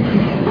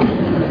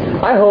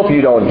 I hope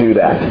you don't do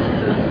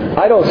that.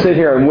 I don't sit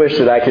here and wish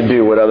that I could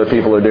do what other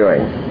people are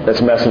doing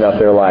that's messing up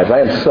their lives. I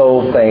am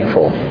so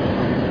thankful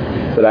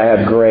that I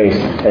have grace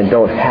and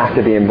don't have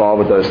to be involved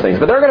with those things.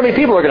 But there are going to be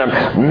people who are going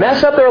to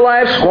mess up their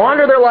lives,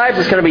 squander their lives.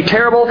 It's going to be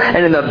terrible.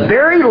 And in the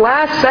very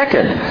last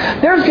second,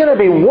 there's going to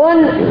be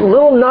one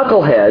little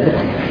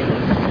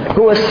knucklehead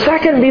who a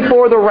second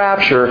before the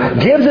rapture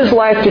gives his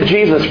life to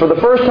Jesus for the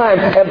first time,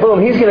 and boom,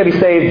 he's going to be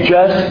saved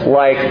just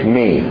like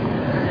me.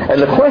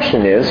 And the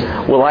question is,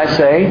 will I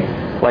say,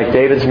 like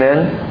David's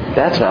men,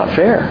 that's not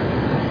fair.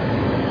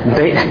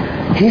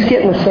 He's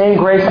getting the same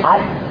grace.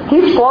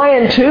 He's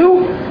flying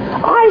too?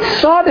 I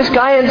saw this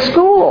guy in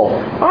school.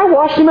 I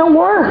watched him at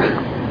work.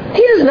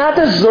 He does not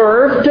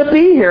deserve to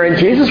be here. And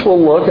Jesus will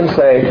look and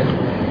say,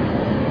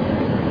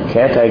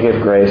 can't I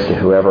give grace to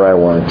whoever I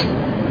want?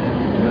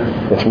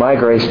 It's my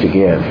grace to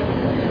give.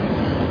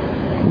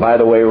 By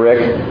the way,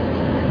 Rick,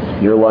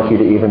 you're lucky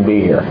to even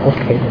be here.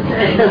 Okay.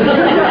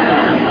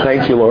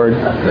 Thank you, Lord.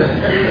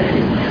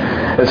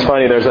 It's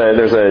funny, there's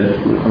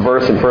a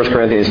verse in 1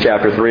 Corinthians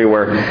chapter 3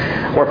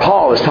 where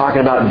Paul is talking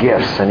about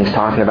gifts, and he's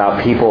talking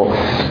about people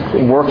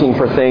working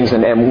for things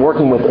and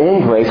working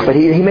within grace, but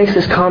he makes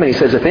this comment. He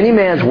says, if any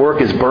man's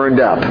work is burned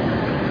up,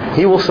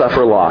 he will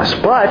suffer loss,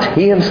 but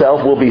he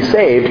himself will be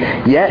saved,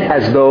 yet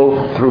as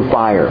though through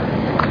fire.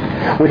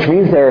 Which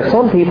means there are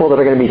some people that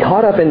are going to be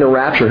caught up in the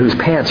rapture whose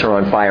pants are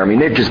on fire. I mean,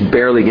 they're just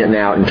barely getting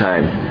out in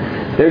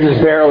time. They're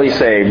just barely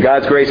saved.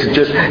 God's grace is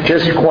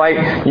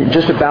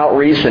just about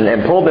reached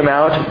and pulled them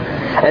out.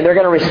 And they're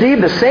going to receive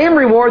the same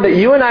reward that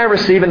you and I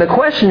receive. And the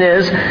question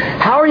is,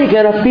 how are you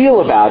going to feel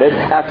about it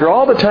after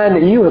all the time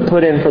that you have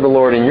put in for the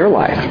Lord in your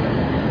life?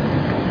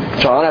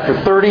 John,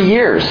 after 30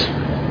 years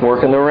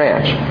working the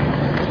ranch,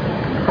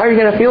 how are you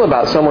going to feel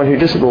about someone who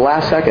just at the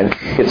last second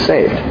gets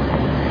saved?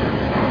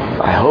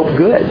 I hope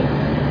good.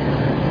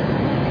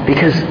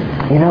 Because,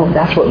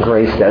 that's what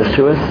grace does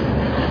to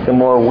us. The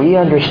more we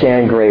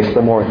understand grace,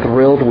 the more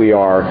thrilled we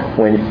are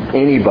when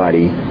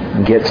anybody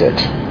gets it.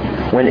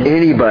 When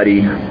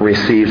anybody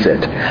receives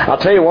it. I'll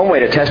tell you one way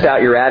to test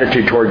out your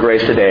attitude toward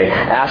grace today.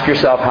 Ask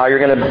yourself how you're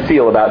going to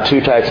feel about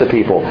two types of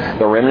people.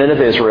 The remnant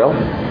of Israel,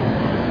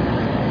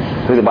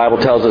 who the Bible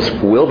tells us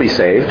will be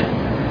saved.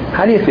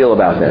 How do you feel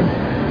about them?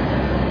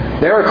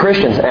 There are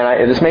Christians,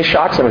 and this may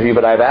shock some of you,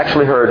 but I've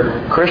actually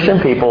heard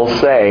Christian people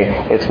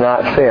say it's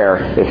not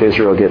fair if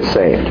Israel gets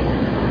saved.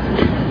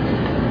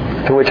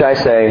 To which I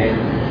say,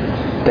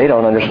 they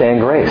don't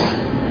understand grace.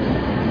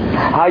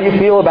 How you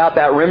feel about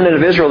that remnant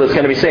of Israel that's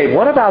going to be saved?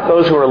 What about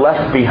those who are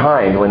left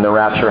behind when the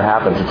rapture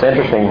happens? It's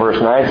interesting. Verse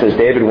 9 says,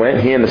 David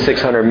went, he and the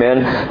 600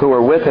 men who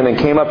were with him, and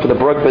came up to the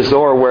brook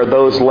Bezor, where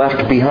those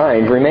left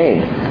behind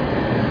remained.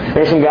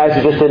 There's some guys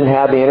who just didn't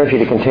have the energy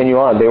to continue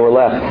on. They were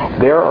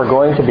left. There are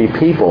going to be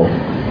people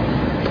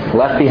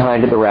left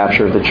behind at the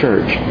rapture of the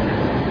church.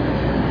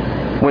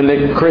 When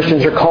the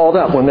Christians are called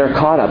up, when they're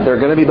caught up, there are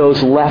going to be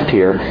those left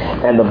here.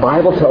 And the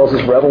Bible tells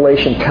us,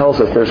 Revelation tells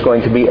us, there's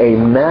going to be a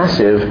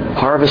massive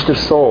harvest of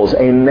souls,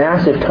 a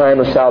massive time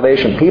of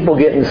salvation. People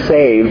getting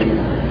saved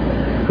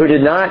who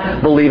did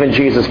not believe in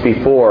Jesus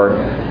before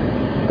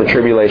the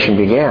tribulation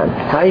began.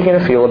 How are you going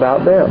to feel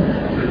about them?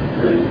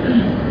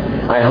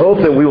 I hope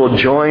that we will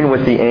join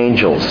with the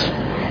angels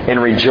in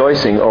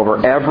rejoicing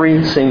over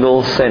every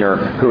single sinner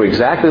who,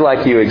 exactly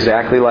like you,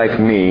 exactly like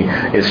me,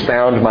 is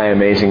found by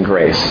amazing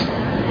grace.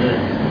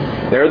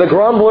 There are the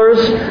grumblers,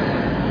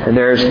 and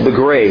there's the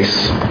grace.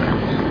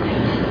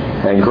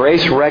 And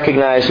grace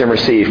recognized and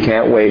received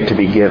can't wait to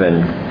be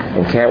given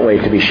and can't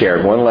wait to be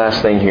shared. One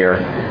last thing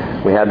here.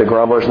 We had the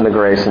grumblers and the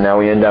grace, and now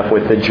we end up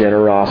with the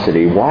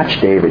generosity.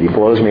 Watch David. He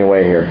blows me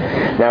away here.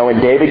 Now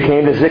when David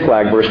came to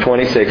Ziklag, verse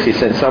 26, he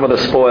sent some of the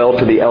spoil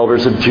to the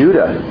elders of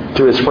Judah,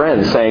 to his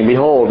friends, saying,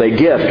 Behold, a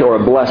gift or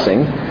a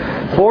blessing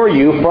for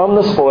you from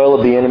the spoil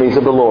of the enemies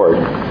of the Lord.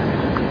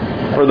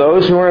 For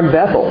those who are in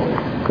Bethel,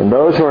 and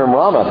those who are in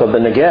Ramoth of the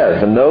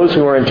Negev, and those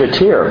who are in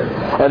Jatir,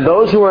 and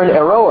those who are in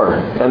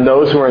Aroer, and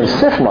those who are in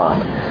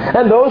Sifmoth,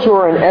 and those who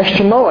are in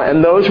Eshtemoa,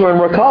 and those who are in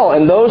Rakal,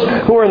 and those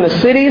who are in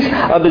the cities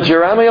of the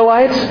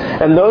Jerahmeelites,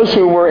 and those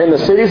who were in the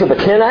cities of the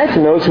Kenites,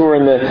 and those who were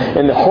in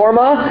the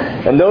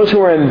Hormah, and those who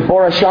were in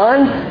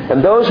Borashan,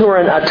 and those who were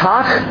in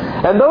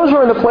Atach, and those who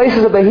were in the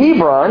places of the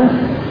Hebron,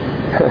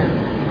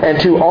 and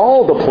to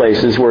all the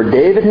places where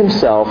David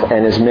himself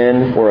and his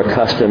men were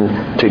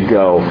accustomed to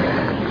go.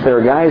 There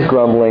are guys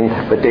grumbling,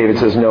 but David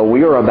says, no,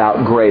 we are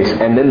about grace.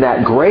 And then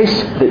that grace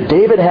that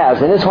David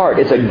has in his heart,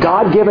 it's a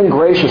God-given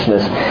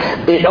graciousness.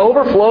 It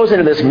overflows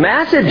into this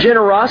massive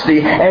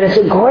generosity, and it's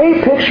a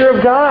great picture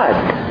of God.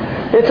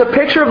 It's a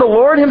picture of the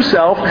Lord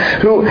himself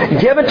who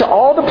gave it to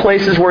all the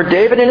places where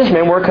David and his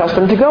men were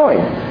accustomed to going.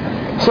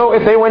 So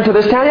if they went to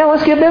this town,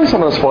 let's give them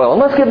some of the spoil,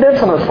 and let's give them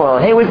some of the spoil.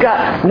 And hey, we've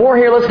got more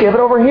here, let's give it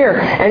over here.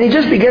 And he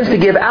just begins to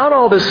give out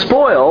all this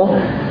spoil.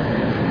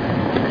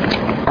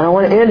 And I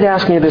want to end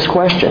asking you this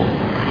question.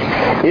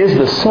 Is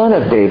the Son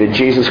of David,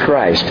 Jesus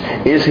Christ,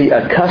 is he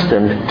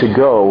accustomed to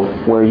go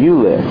where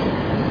you live?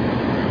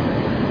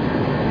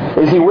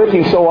 Is he with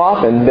you so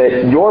often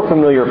that your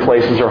familiar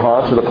places or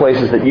haunts, or the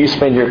places that you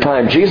spend your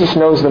time, Jesus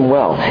knows them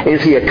well?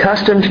 Is he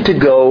accustomed to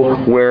go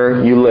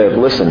where you live?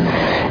 Listen,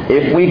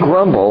 if we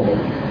grumble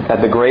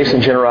at the grace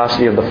and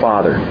generosity of the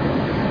Father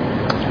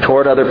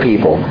toward other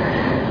people,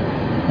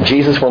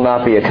 Jesus will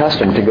not be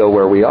accustomed to go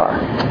where we are.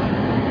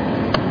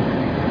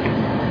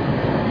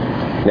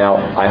 Now,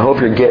 I hope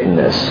you're getting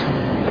this,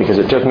 because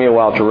it took me a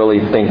while to really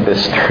think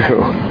this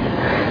through.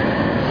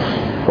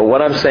 But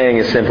what I'm saying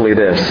is simply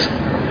this.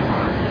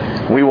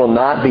 We will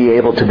not be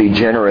able to be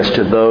generous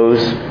to those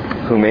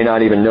who may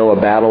not even know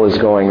a battle is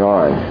going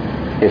on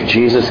if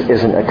Jesus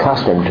isn't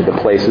accustomed to the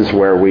places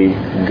where we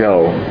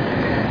go.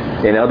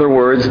 In other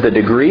words, the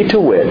degree to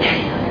which,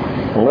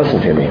 and listen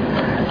to me,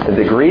 the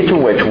degree to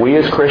which we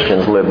as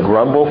Christians live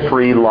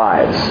grumble-free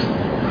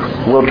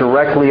lives will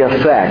directly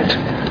affect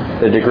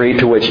the degree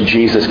to which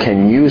Jesus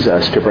can use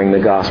us to bring the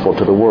gospel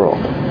to the world.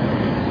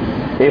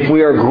 If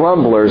we are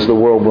grumblers, the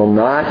world will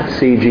not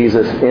see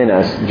Jesus in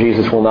us.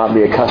 Jesus will not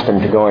be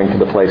accustomed to going to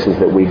the places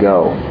that we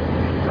go.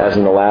 As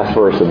in the last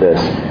verse of this,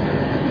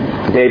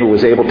 David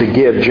was able to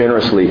give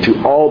generously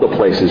to all the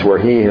places where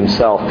he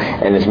himself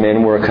and his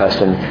men were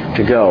accustomed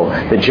to go.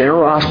 The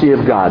generosity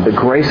of God, the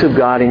grace of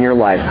God in your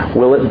life,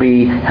 will it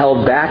be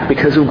held back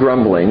because of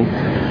grumbling?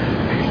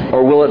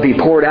 Or will it be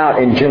poured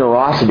out in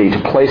generosity to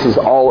places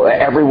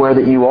everywhere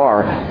that you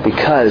are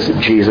because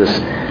Jesus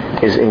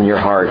is in your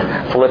heart?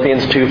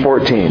 Philippians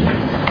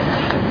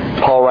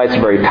 2:14. Paul writes a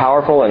very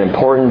powerful and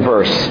important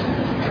verse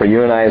for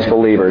you and I as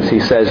believers. He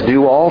says,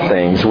 do all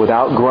things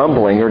without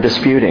grumbling or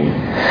disputing,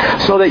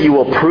 so that you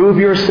will prove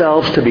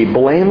yourselves to be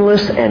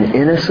blameless and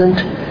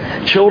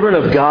innocent, children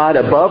of God,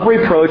 above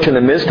reproach in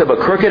the midst of a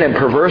crooked and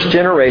perverse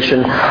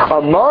generation,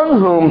 among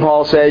whom,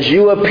 Paul says,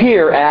 you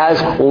appear as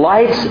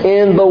lights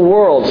in the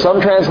world. Some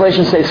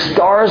translations say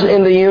stars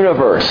in the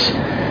universe.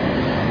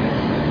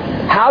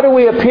 How do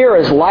we appear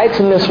as lights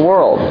in this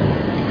world?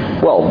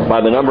 Well,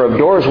 by the number of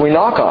doors we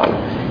knock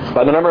on,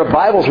 by the number of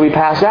Bibles we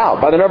pass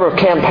out, by the number of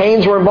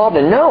campaigns we're involved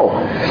in.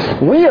 No.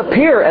 We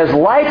appear as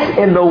lights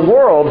in the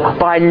world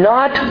by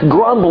not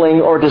grumbling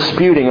or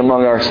disputing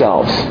among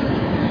ourselves.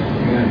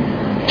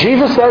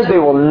 Jesus says they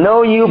will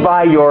know you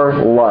by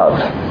your love.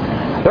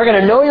 They're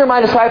going to know you're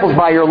my disciples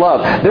by your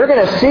love. They're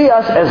going to see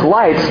us as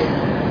lights,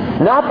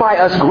 not by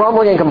us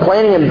grumbling and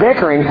complaining and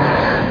bickering,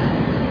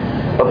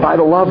 but by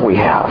the love we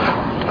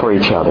have for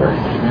each other.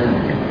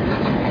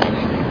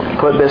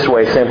 Put this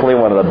way simply,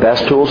 one of the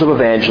best tools of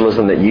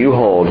evangelism that you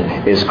hold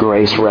is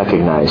grace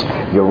recognized.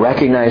 You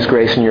recognize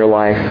grace in your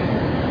life,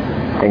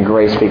 and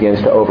grace begins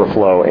to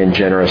overflow in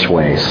generous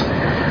ways.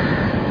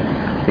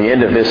 The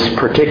end of this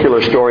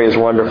particular story is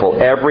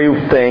wonderful.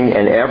 Everything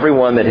and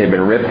everyone that had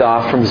been ripped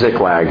off from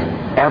Ziklag,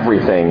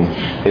 everything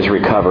is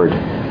recovered,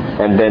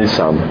 and then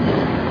some.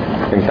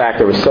 In fact,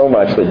 there was so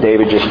much that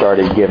David just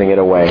started giving it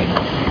away.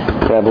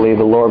 And I believe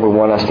the Lord would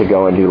want us to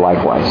go and do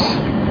likewise.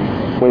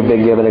 We've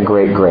been given a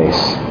great grace.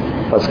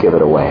 Let's give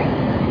it away.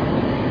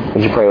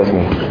 Would you pray with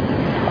me?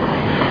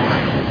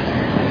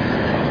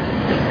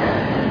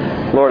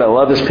 Lord, I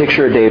love this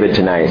picture of David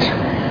tonight.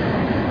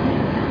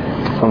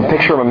 A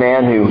picture of a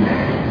man who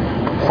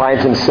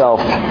finds himself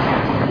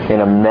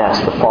in a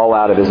mess, the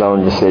fallout of his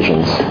own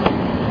decisions.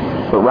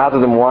 But rather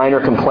than whine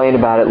or complain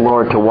about it,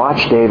 Lord, to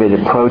watch David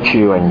approach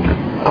you and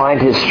find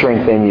his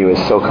strength in you is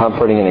so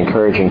comforting and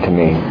encouraging to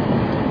me.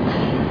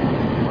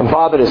 And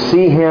Father, to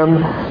see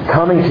him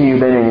coming to you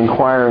then and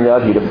inquiring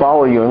of you, to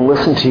follow you and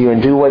listen to you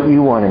and do what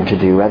you want him to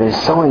do, that is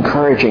so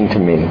encouraging to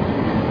me.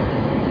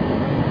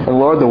 And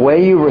Lord, the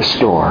way you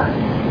restore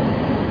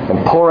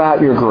and pour out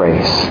your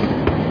grace,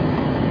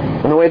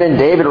 and the way then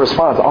David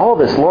responds, all of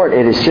this, Lord,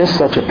 it is just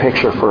such a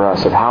picture for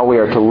us of how we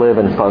are to live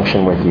and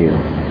function with you.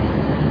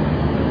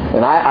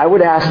 And I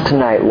would ask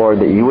tonight, Lord,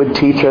 that you would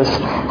teach us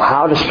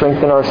how to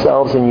strengthen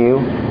ourselves in you,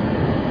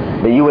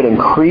 that you would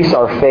increase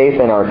our faith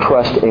and our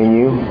trust in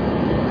you,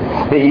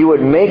 that you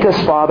would make us,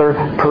 Father,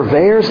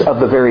 purveyors of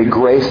the very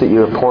grace that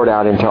you have poured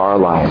out into our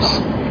lives,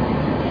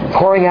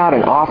 pouring out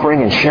and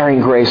offering and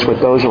sharing grace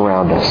with those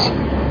around us.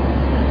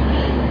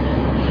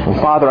 And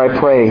Father, I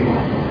pray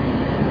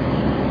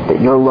that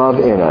your love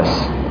in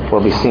us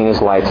will be seen as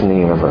lights in the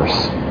universe.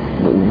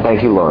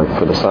 Thank you, Lord,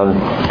 for the Son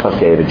of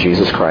David,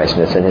 Jesus Christ,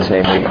 and it's in his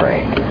name we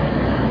pray.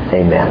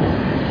 Amen.